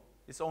impossible,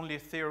 it's only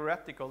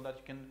theoretical that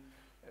you can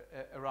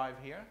arrive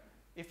here.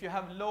 If you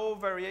have low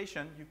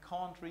variation, you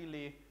can't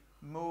really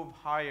move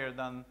higher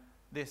than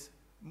this,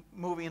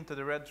 move into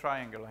the red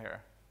triangle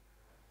here.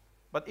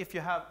 But if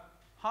you have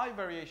high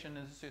variation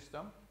in the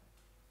system,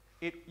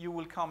 you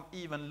will come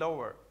even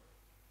lower.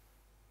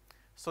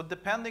 So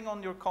depending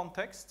on your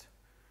context,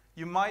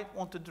 you might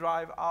want to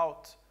drive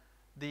out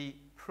the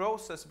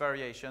process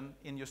variation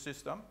in your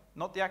system,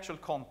 not the actual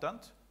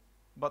content,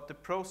 but the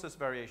process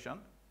variation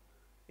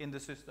in the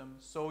system.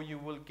 So you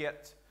will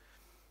get,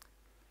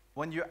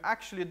 when you're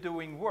actually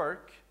doing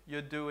work,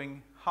 you're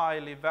doing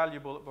highly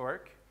valuable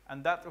work,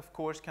 and that of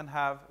course can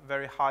have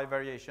very high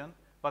variation,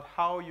 but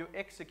how you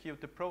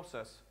execute the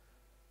process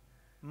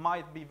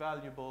might be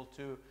valuable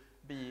to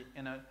be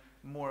in a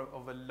more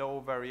of a low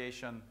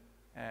variation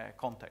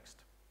context.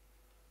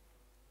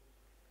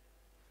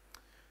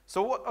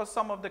 So what are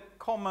some of the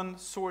common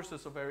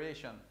sources of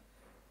variation?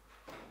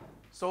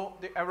 So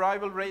the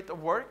arrival rate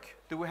of work,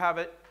 do we have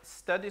a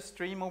steady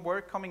stream of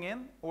work coming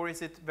in, or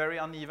is it very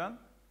uneven?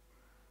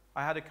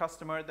 I had a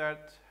customer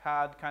that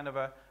had kind of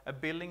a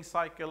billing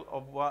cycle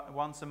of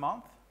once a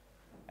month,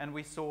 and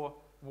we saw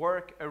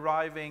work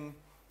arriving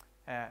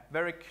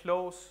very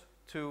close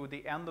to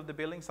the end of the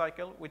billing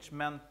cycle, which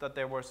meant that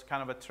there was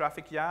kind of a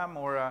traffic jam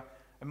or a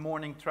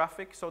morning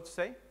traffic, so to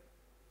say.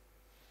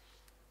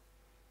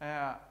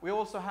 We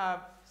also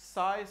have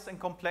size and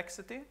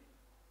complexity.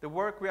 The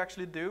work we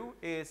actually do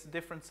is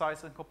different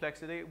size and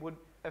complexity would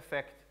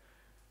affect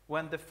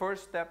when the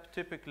first step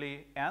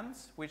typically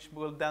ends, which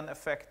will then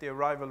affect the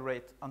arrival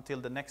rate until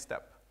the next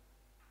step.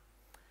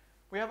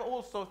 We have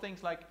also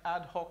things like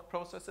ad hoc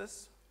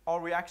processes. Are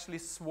we actually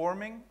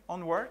swarming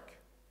on work?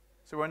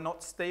 So we're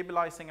not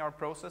stabilizing our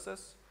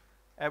processes,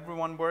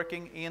 everyone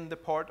working in the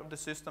part of the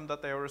system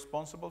that they are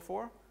responsible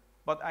for,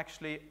 but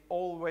actually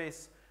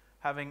always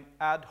having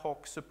ad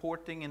hoc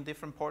supporting in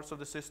different parts of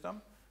the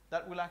system.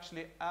 That will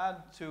actually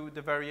add to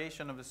the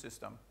variation of the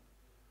system.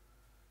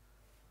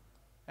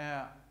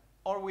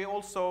 Are we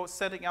also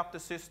setting up the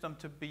system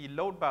to be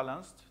load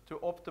balanced, to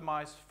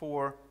optimize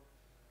for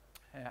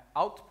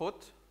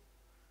output?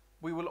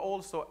 We will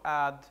also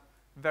add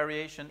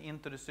variation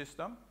into the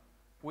system,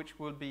 which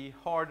will be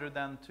harder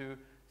than to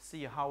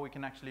see how we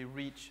can actually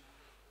reach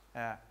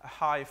a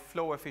high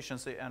flow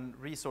efficiency and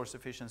resource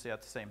efficiency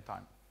at the same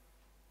time.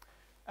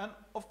 And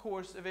of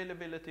course,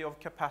 availability of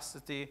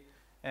capacity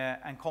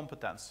and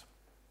competence.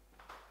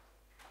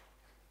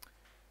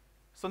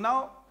 So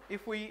now,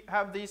 if we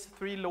have these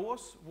 3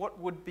 laws, what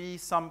would be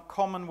some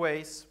common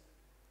ways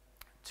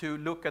to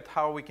look at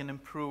how we can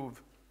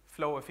improve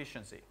flow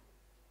efficiency?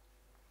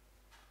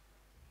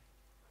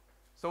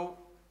 So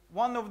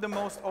one of the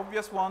most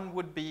obvious one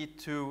would be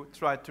to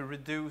try to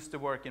reduce the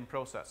work in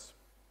process.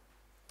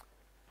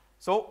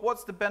 So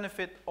what's the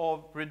benefit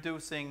of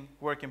reducing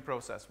work in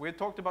process? We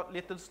talked about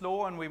Little's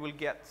law, and we will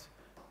get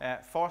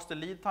faster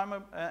lead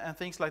time and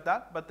things like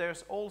that, but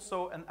there's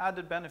also an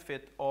added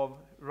benefit of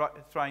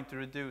trying to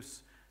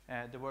reduce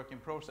the work in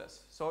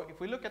process. So if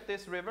we look at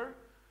this river,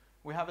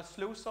 we have a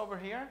sluice over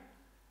here,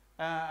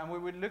 and we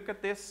would look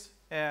at this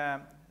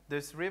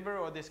river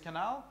or this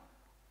canal.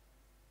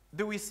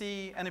 Do we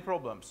see any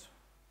problems?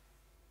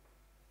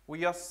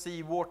 We just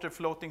see water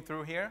floating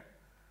through here.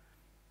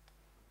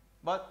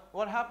 But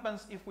what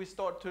happens if we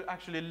start to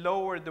actually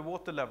lower the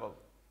water level?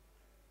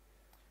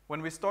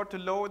 When we start to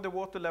lower the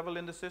water level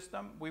in the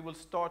system, we will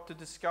start to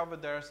discover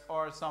there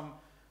are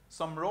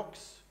some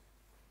rocks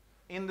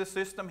in the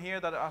system here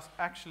that are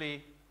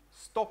actually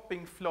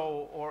stopping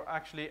flow or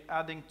actually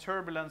adding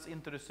turbulence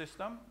into the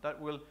system that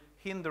will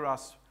hinder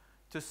us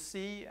to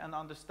see and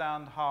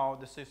understand how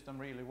the system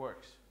really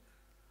works.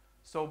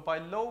 So by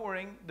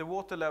lowering the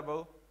water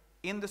level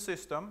in the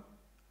system,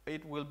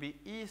 it will be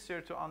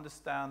easier to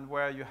understand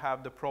where you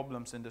have the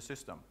problems in the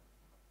system.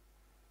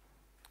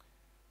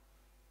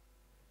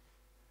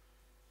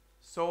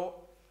 So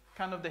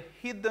kind of the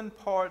hidden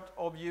part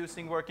of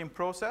using work in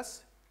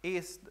process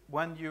is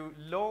when you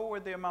lower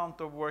the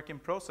amount of work in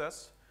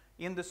process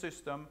in the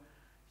system,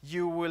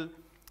 you will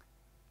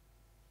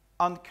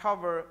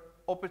uncover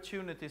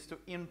opportunities to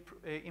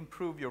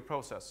improve your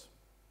process.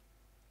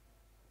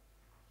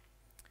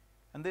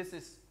 And this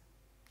is,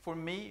 for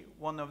me,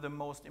 one of the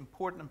most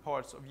important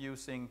parts of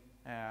using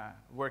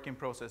work in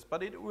process,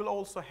 but it will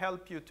also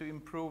help you to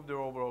improve the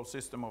overall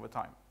system over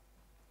time.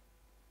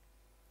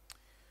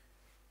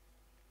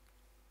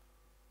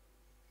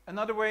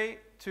 Another way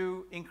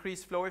to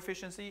increase flow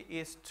efficiency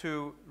is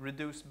to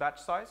reduce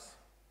batch size.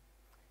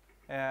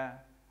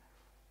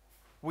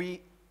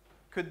 We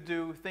could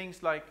do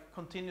things like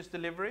continuous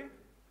delivery.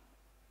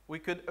 We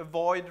could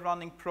avoid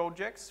running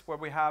projects where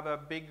we have a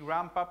big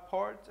ramp-up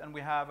part and we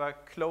have a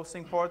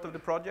closing part of the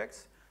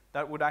projects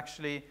that would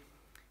actually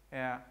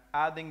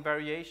adding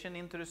variation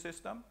into the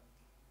system.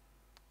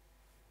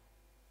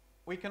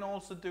 We can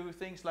also do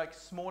things like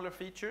smaller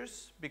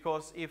features,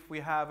 because if we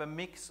have a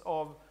mix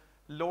of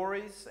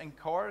lorries and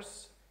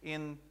cars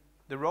in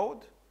the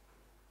road,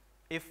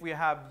 if we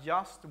have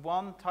just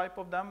one type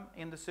of them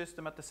in the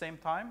system at the same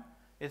time,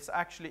 it's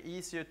actually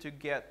easier to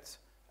get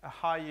a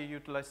higher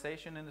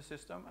utilization in the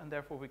system, and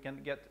therefore we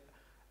can get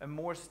a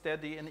more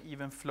steady and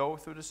even flow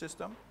through the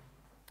system.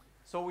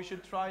 So we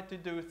should try to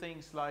do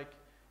things like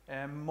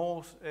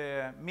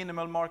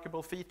minimal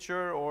markable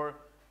feature or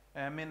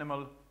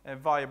minimal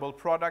viable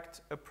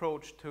product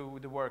approach to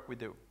the work we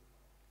do.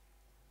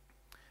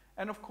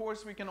 And of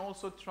course we can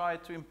also try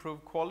to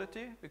improve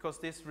quality, because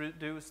this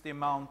reduces the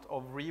amount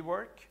of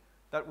rework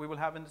that we will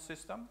have in the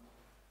system.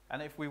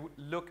 And if we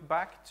look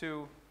back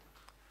to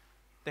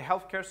the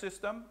healthcare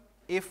system,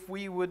 if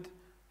we would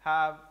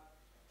have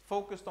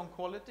focused on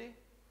quality,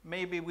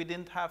 maybe we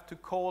didn't have to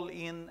call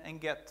in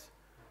and get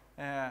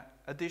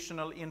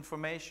additional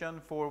information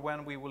for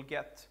when we will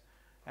get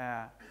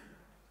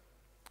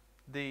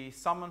the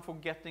summon for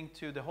getting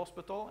to the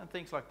hospital and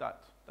things like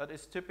that. That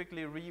is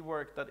typically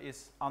rework that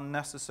is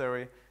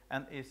unnecessary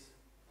and is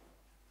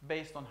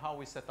based on how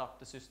we set up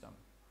the system.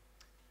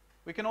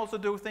 We can also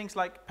do things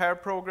like pair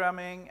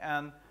programming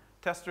and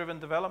test-driven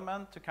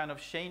development to kind of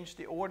change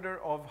the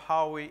order of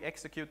how we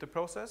execute the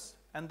process,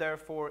 and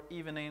therefore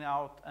evening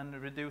out and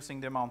reducing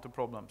the amount of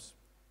problems.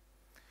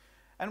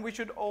 And we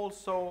should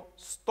also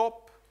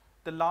stop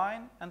the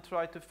line and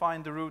try to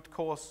find the root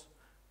cause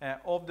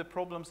of the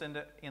problems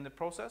in the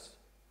process.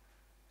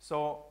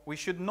 So we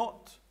should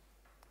not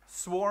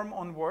swarm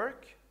on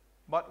work,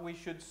 but we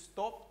should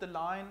stop the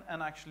line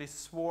and actually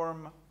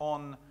swarm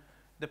on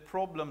the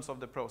problems of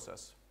the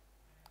process.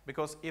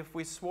 Because if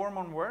we swarm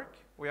on work,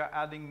 we are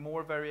adding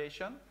more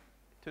variation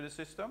to the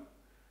system.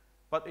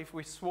 But if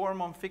we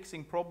swarm on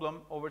fixing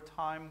problem, over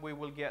time we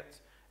will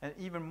get an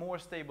even more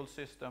stable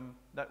system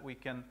that we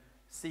can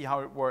see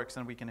how it works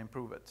and we can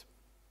improve it.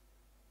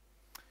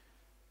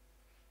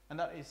 And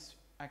that is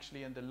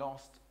actually in the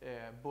last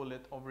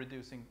bullet of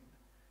reducing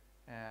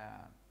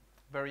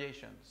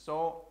variation.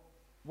 So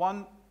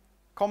one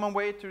common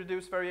way to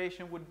reduce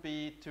variation would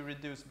be to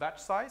reduce batch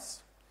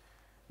size.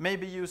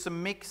 Maybe use a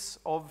mix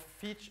of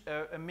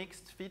a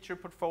mixed feature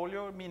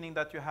portfolio, meaning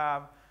that you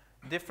have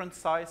different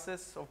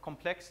sizes of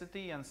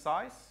complexity and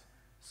size,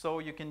 so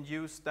you can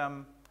use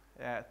them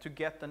to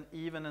get an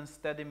even and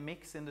steady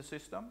mix in the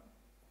system.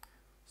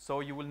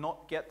 So you will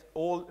not get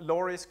all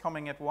lorries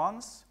coming at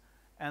once,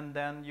 and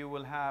then you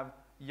will have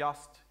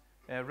just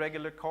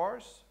regular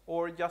cars,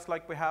 or just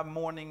like we have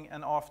morning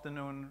and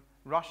afternoon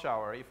rush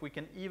hour. If we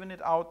can even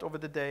it out over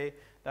the day,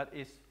 that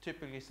is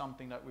typically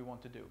something that we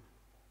want to do.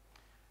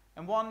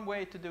 And one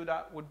way to do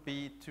that would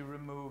be to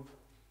remove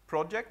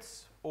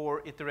projects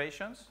or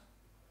iterations,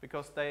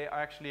 because they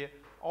actually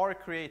are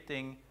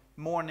creating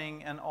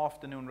morning and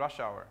afternoon rush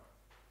hour.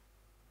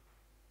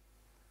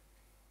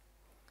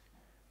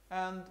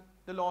 And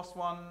the last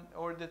one,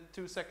 or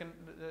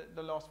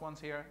the last ones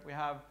here, we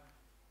have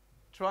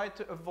try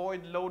to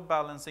avoid load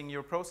balancing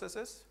your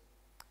processes,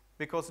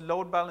 because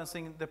load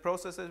balancing the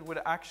processes would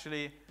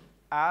actually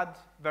add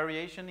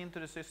variation into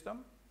the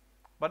system.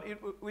 But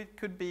it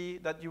could be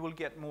that you will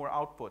get more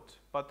output,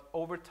 but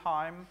over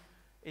time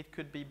it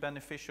could be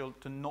beneficial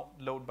to not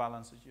load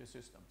balance your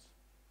systems.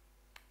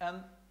 And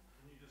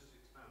can you just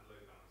expand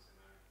load balancing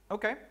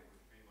there? Okay.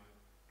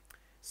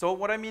 So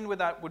what I mean with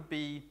that would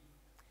be,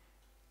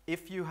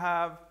 if you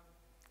have,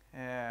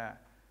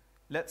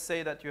 let's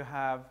say that you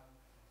have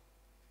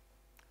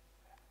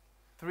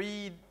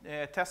 3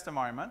 test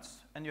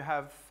environments and you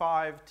have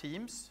 5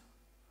 teams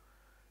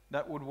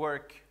that would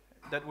work,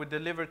 that would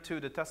deliver to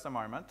the test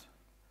environment.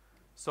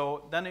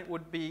 So then it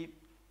would be,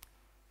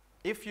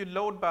 if you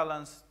load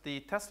balance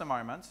the test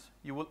environments,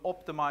 you will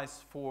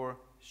optimize for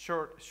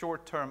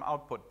short-term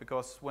output,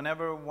 because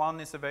whenever one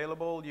is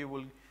available, you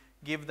will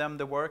give them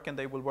the work and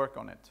they will work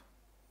on it.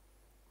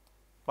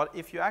 But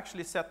if you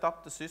actually set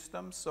up the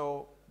system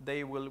so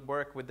they will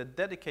work with a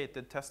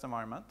dedicated test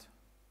environment,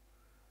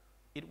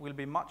 it will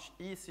be much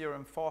easier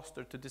and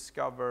faster to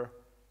discover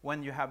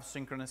when you have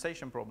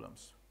synchronization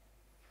problems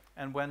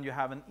and when you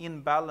have an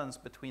imbalance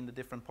between the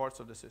different parts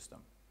of the system.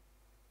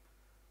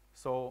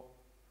 So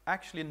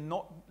actually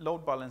not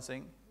load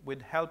balancing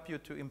would help you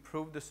to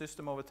improve the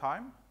system over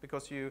time,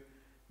 because you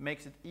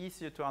makes it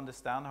easier to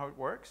understand how it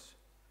works.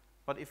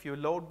 But if you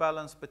load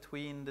balance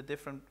between the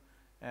different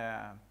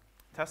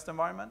test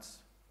environments,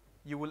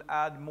 you will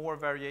add more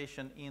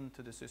variation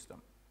into the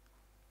system.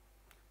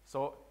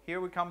 So here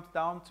we come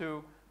down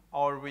to,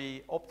 are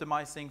we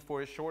optimizing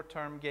for a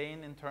short-term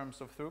gain in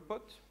terms of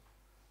throughput,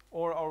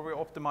 or are we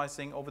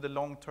optimizing over the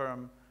long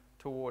term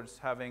towards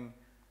having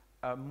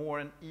a more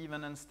an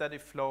even and steady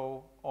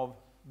flow of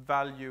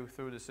value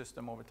through the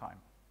system over time?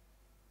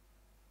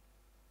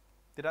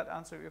 Did that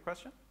answer your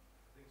question?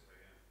 I think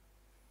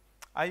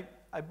so, yeah.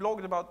 I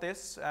blogged about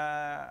this,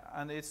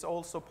 and it's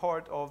also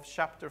part of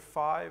chapter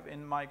 5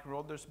 in Mike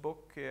Rodder's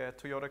book,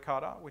 Toyota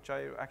Kara, which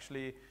I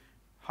actually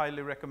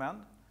highly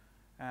recommend.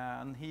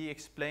 And he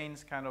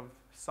explains kind of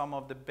some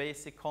of the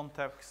basic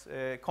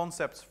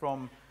concepts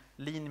from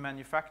lean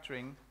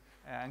manufacturing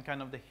and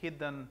kind of the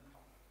hidden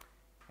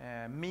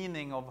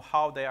meaning of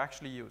how they're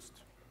actually used,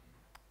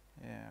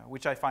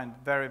 which I find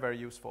very, very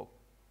useful.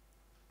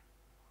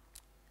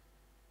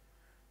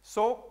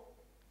 So,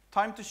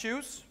 time to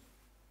choose.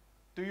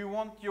 Do you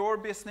want your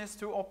business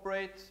to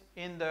operate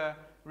in the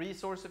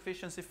resource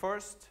efficiency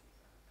first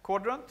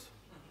quadrant,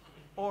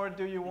 or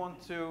do you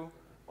want to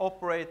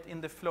operate in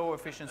the flow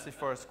efficiency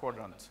first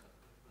quadrant?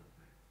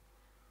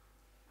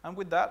 And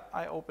with that,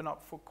 I open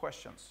up for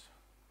questions.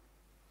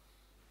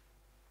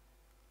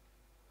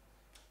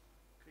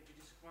 Could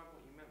you describe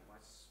what you meant by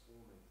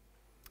swarming?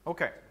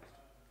 Okay.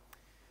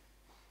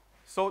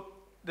 So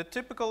the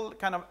typical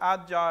kind of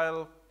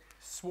agile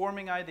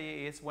swarming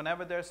idea is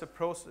whenever there's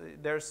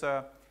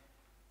a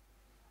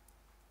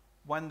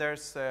when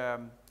there's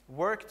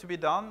work to be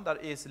done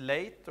that is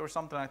late or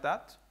something like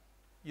that,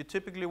 you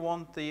typically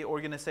want the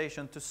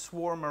organization to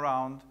swarm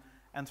around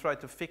and try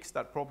to fix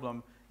that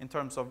problem in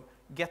terms of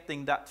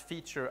getting that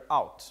feature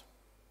out.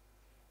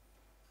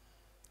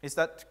 Is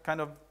that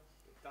kind of,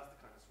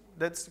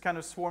 that's the kind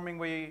of swarming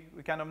we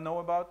kind of know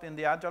about in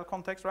the agile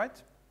context,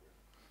 right?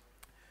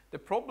 The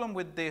problem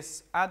with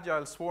this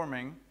agile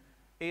swarming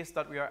is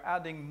that we are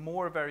adding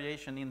more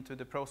variation into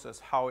the process,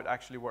 how it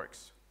actually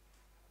works.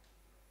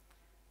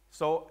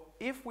 So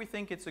if we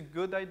think it's a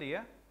good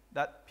idea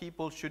that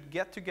people should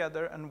get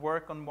together and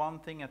work on one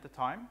thing at a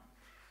time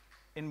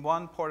in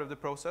one part of the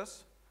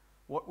process,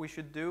 what we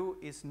should do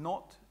is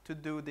not to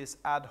do this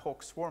ad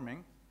hoc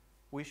swarming.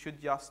 We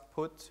should just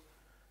put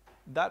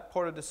that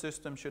part of the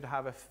system should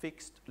have a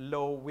fixed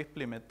low WIP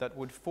limit that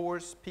would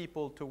force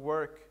people to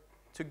work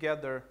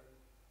together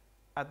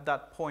at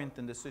that point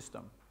in the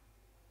system.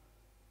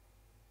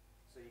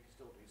 So you can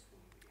still do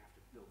swarming, but you have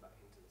to build that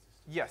into the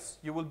system? Yes,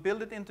 you will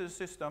build it into the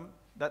system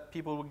that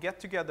people will get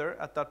together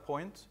at that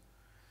point.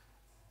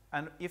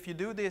 And if you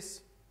do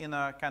this in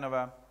a kind of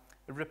a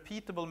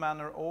repeatable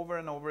manner over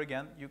and over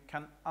again, you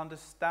can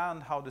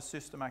understand how the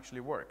system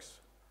actually works.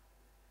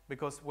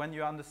 Because when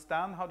you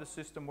understand how the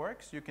system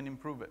works, you can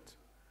improve it.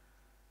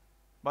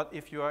 But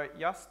if you are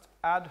just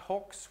ad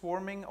hoc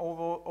swarming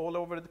all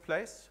over the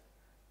place,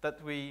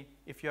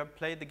 if you have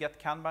played the Get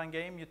Kanban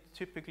game, you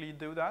typically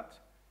do that,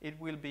 it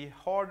will be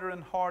harder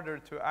and harder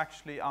to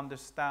actually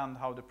understand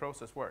how the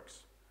process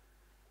works.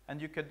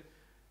 And you could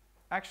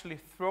actually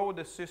throw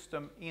the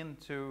system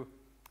into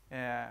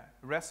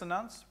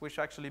resonance, which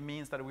actually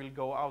means that it will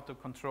go out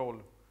of control.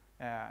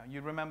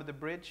 You remember the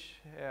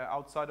bridge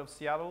outside of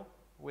Seattle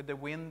with the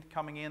wind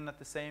coming in at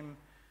the same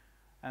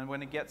and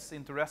when it gets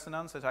into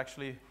resonance, it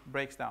actually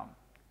breaks down.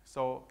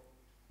 So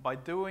by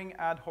doing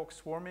ad hoc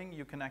swarming,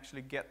 you can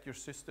actually get your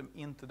system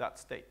into that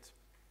state.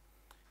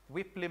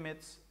 WIP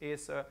limits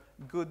is a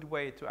good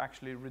way to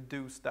actually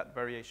reduce that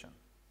variation.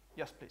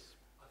 Yes, please.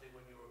 I think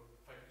when you're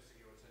focusing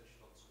your attention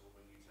on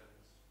swarming, you tend,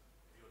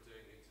 if you're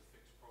doing it to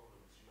fix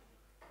problems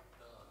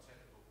that are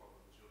technical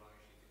problems, you're not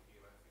actually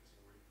thinking about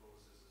fixing root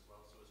causes as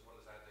well. So as well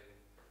as adding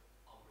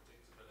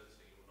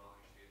unpredictability, you're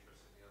not actually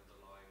addressing the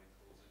underlying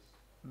causes.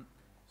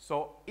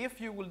 So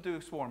if you will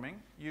do swarming,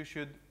 you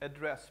should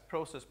address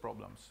process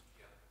problems.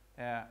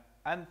 Yeah.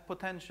 And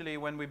potentially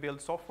when we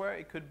build software,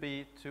 it could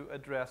be to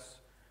address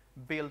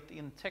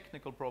built-in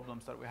technical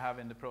problems that we have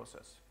in the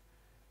process.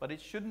 But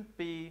it shouldn't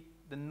be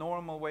the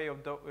normal way of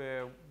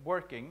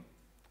working,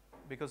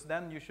 because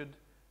then you should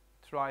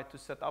try to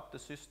set up the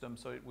system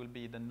so it will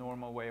be the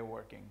normal way of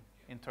working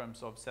in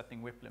terms of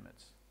setting WIP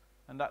limits.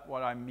 And that's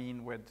what I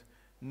mean with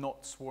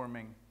not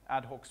swarming,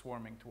 ad hoc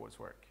swarming towards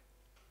work.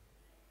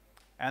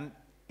 And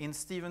in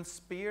Steven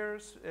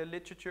Spear's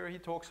literature, he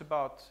talks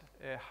about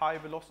high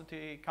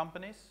velocity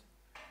companies.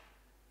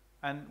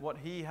 And what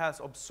he has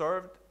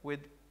observed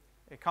with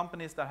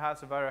companies that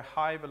has a very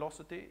high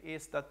velocity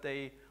is that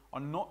they are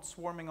not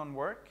swarming on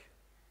work,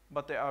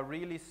 but they are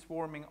really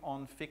swarming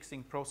on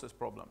fixing process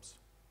problems.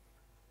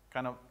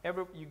 Kind of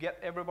you get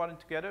everybody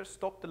together,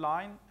 stop the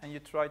line, and you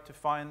try to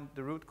find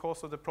the root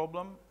cause of the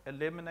problem,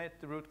 eliminate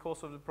the root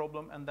cause of the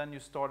problem, and then you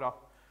start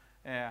up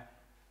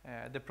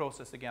the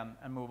process again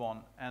and move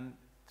on and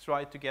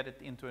try to get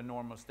it into a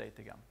normal state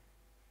again.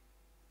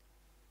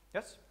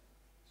 Yes?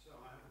 So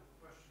I have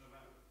a question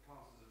about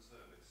classes of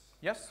service.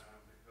 Yes?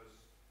 Because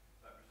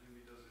that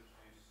presumably does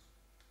introduce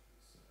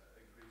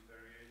increased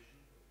variation.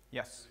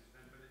 Yes. To an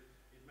extent, but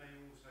it may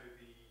also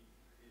be,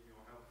 in your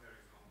healthcare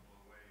example,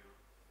 a way of,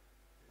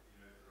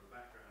 you know, for a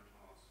background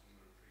task and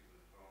a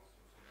treatment task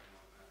or something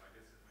like that. I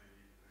guess it may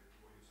be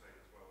what you're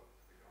saying as well.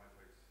 The guy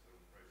focuses on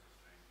process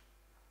change.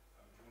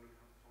 Do you want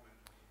to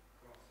comment on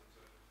class of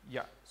service?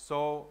 Yeah.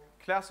 So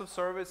class of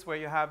service where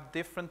you have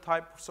different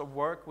types of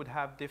work would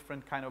have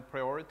different kind of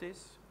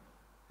priorities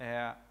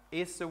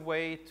is a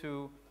way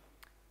to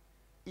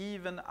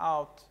even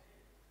out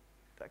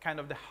the kind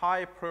of the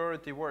high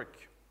priority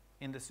work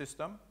in the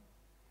system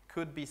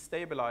could be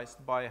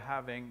stabilized by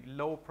having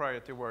low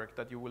priority work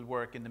that you will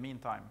work in the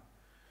meantime.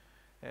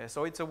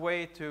 So it's a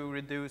way to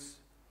reduce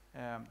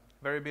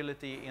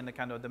variability in the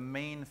kind of the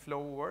main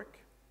flow work,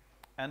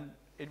 and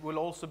it will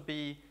also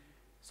be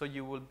so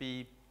you will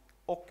be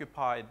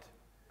occupied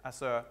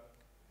as a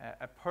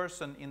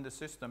person in the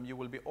system. You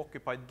will be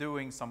occupied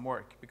doing some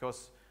work,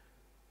 because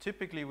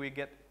typically we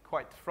get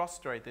quite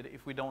frustrated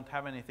if we don't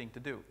have anything to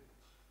do.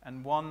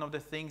 And one of the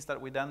things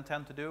that we then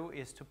tend to do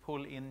is to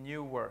pull in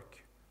new work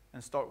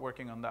and start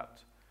working on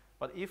that.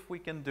 But if we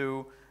can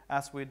do,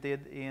 as we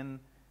did in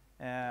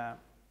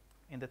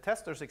the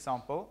testers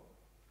example,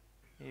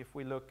 if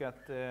we look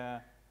at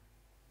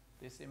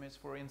this image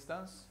for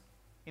instance,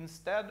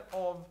 instead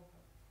of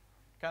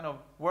kind of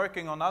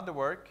working on other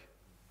work,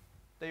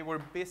 they were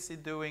busy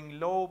doing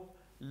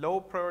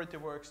low priority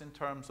works in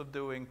terms of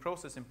doing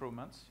process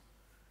improvements.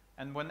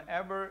 And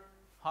whenever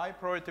high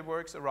priority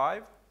works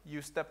arrive,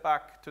 you step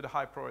back to the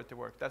high priority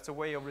work. That's a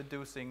way of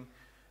reducing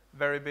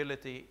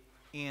variability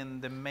in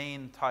the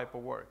main type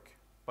of work.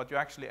 But you're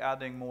actually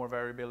adding more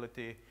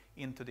variability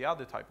into the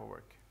other type of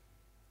work.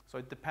 So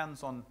it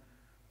depends on...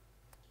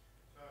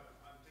 So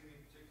I'm thinking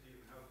particularly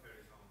of the healthcare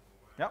example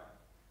where Yeah.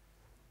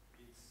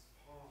 it's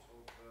part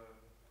of the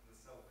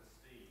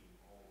self-esteem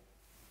of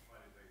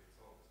highly paid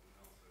consultants in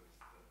the health service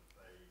that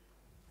they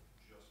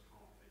just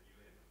can't fit you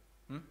in.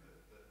 Hmm?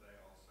 That they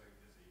are so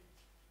busy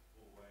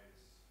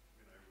always,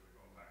 you know, with a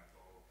contact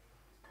of,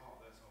 it's part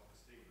of their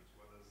self-esteem as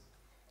well as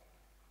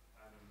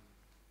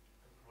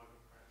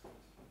private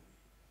practice.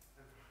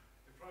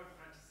 In private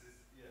practices,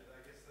 yeah,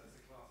 I guess that's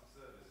a class of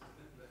service,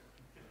 isn't it?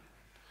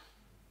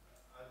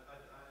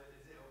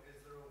 Is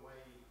there a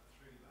way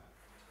through that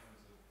in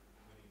terms of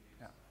winning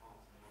people's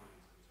hearts and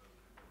minds in terms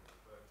of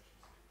work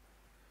efficiency?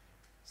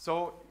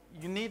 So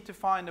you need to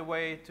find a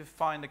way to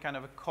find a kind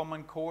of a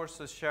common course,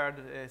 a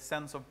shared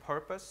sense of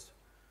purpose.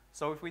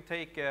 So if we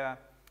take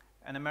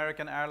an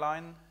American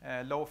airline,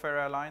 low-fare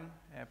airline,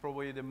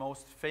 probably the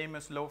most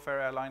famous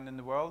low-fare airline in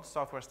the world,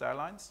 Southwest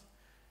Airlines,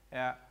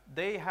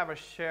 they have a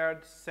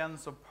shared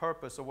sense of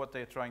purpose of what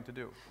they're trying to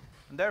do.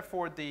 And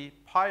therefore, the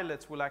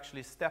pilots will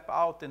actually step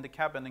out in the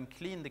cabin and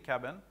clean the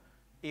cabin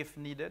if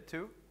needed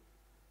to.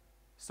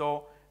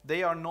 So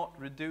they are not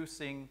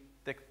reducing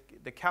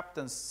the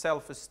captain's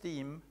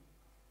self-esteem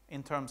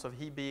in terms of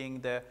he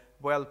being the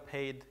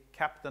well-paid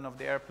captain of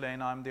the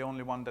airplane. I'm the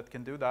only one that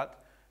can do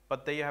that.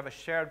 But they have a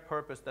shared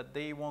purpose that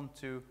they want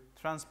to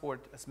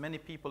transport as many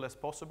people as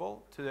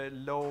possible to the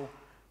low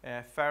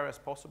fare as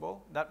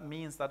possible. That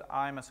means that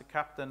I, as a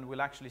captain,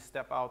 will actually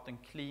step out and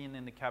clean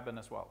in the cabin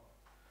as well.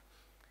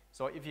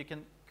 So if you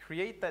can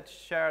create that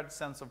shared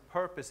sense of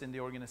purpose in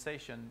the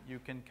organization, you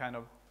can kind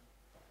of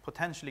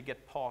potentially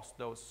get past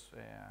those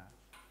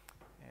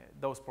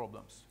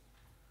problems.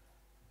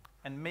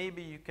 And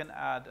maybe you can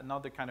add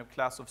another kind of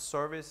class of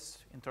service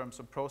in terms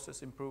of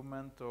process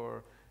improvement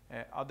or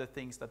other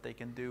things that they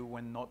can do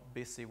when not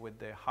busy with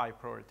the high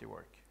priority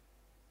work.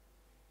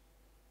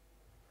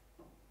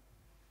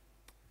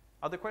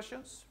 Other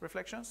questions,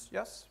 reflections?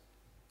 Yes?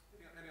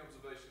 Any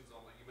observations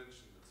on that? You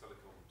mentioned the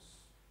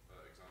telecoms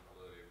example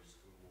earlier, which is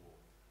kind of more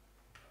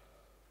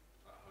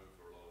at home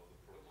for a lot of the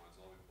product lines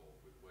I'm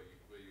involved with, where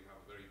you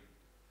have a very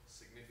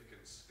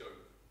significant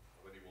scope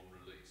of any one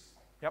release.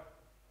 Yep.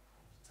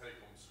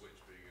 Telecom switch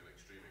being an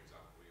extreme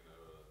example, you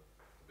know,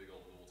 a big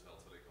old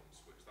Nortel telecom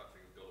switch. That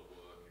thing's got to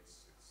work.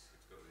 It's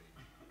got to be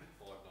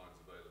 5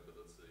 nines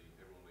availability.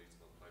 Everyone needs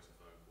to place a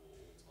phone call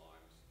all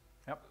times.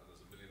 Yep. And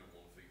there's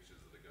 1,000,001 features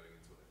that are going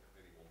into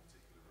any one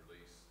particular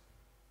release,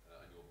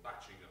 and you're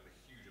batching up a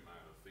huge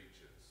amount of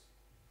features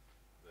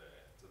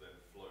there to then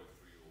flow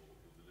through your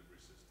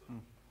delivery system,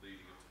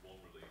 leading up to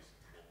one release,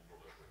 one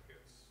product that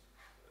gets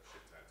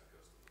shipped out to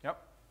customers. Yep.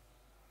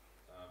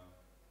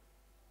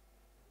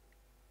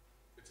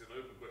 It's an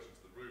open question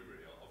to the room,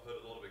 really. I've heard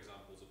a lot of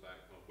examples about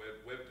kind of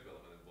web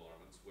development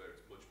environments where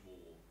it's much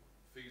more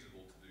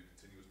feasible to do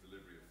continuous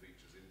delivery of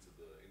features into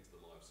the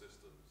live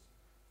systems.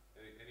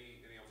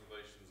 Any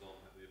observations on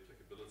the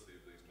applicability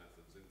of these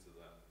methods into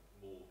that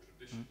more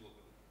traditional?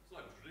 It's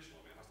not even traditional.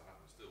 I mean, it has to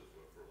happen still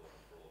for a lot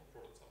of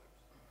product types.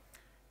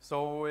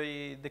 So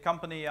the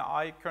company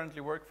I currently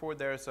work for,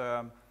 they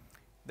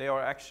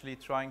are actually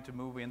trying to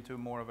move into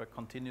more of a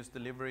continuous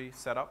delivery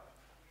setup,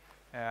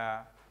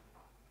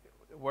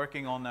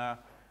 working on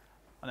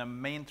a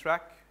main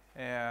track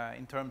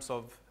in terms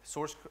of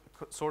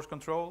source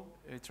control,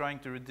 trying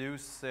to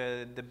reduce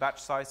the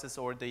batch sizes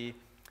or the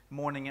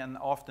morning and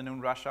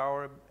afternoon rush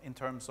hour in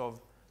terms of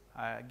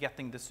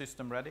getting the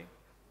system ready.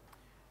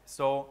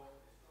 So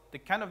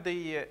the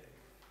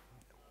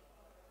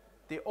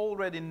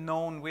already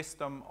known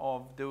wisdom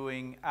of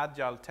doing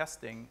agile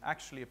testing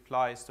actually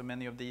applies to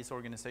many of these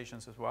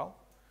organizations as well.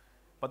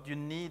 But you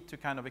need to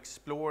kind of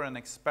explore and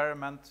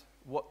experiment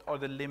what are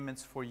the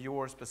limits for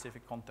your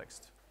specific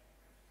context.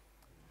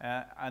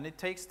 And it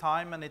takes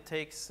time and it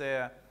takes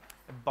a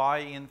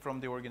buy-in from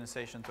the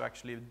organization to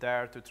actually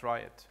dare to try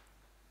it.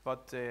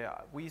 But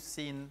we've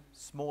seen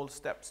small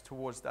steps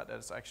towards that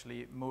as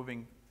actually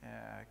moving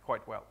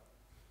quite well.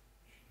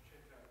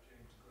 Check out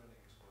James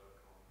Grenning's work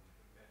on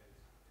embedded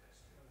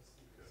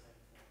testing. He's got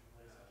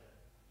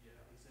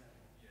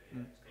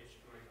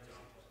great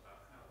examples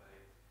about how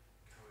they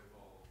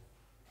co-evolve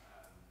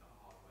the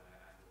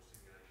hardware and or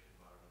simulation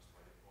environments by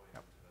deploying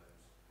Yep. into those.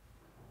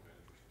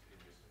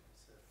 Continuously.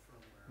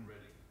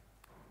 Ready.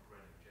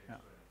 James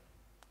Yeah.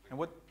 Grenning. And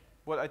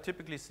what I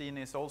typically seen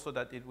is also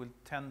that it will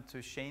tend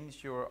to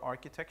change your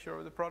architecture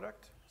of the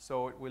product.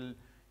 So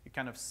you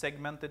kind of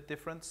segment it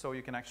different so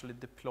you can actually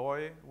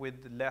deploy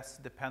with less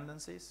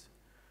dependencies,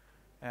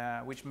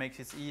 which makes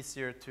it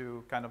easier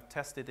to kind of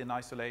test it in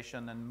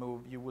isolation and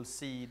move. You will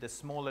see the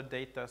smaller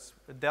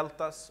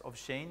deltas of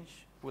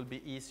change will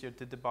be easier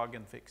to debug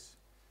and fix.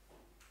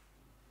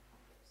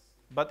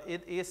 But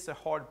it is a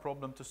hard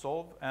problem to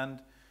solve,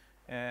 and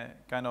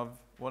kind of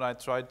what I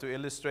tried to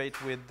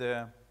illustrate with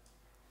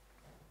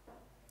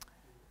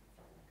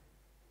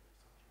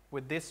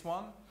this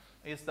one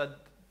is that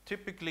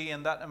typically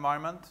in that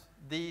environment,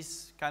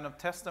 these kind of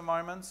test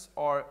environments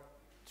are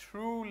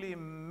truly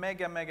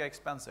mega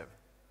expensive.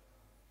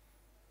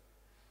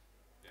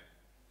 Yeah.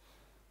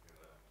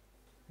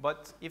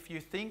 But if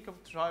you think of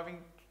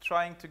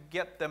trying to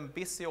get them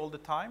busy all the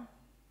time,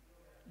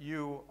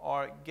 you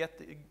are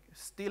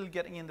still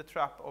getting in the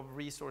trap of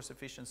resource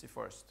efficiency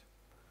first.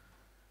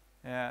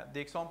 The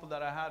example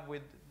that I had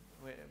with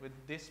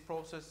this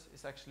process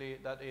is actually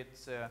that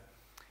it's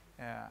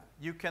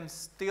you can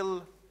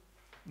still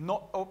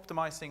not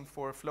optimizing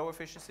for flow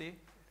efficiency,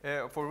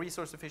 for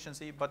resource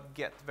efficiency, but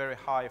get very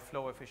high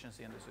flow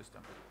efficiency in the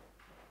system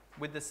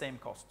with the same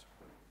cost.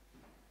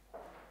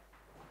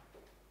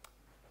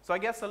 So I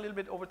guess a little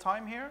bit over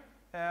time here.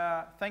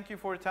 Thank you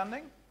for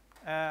attending.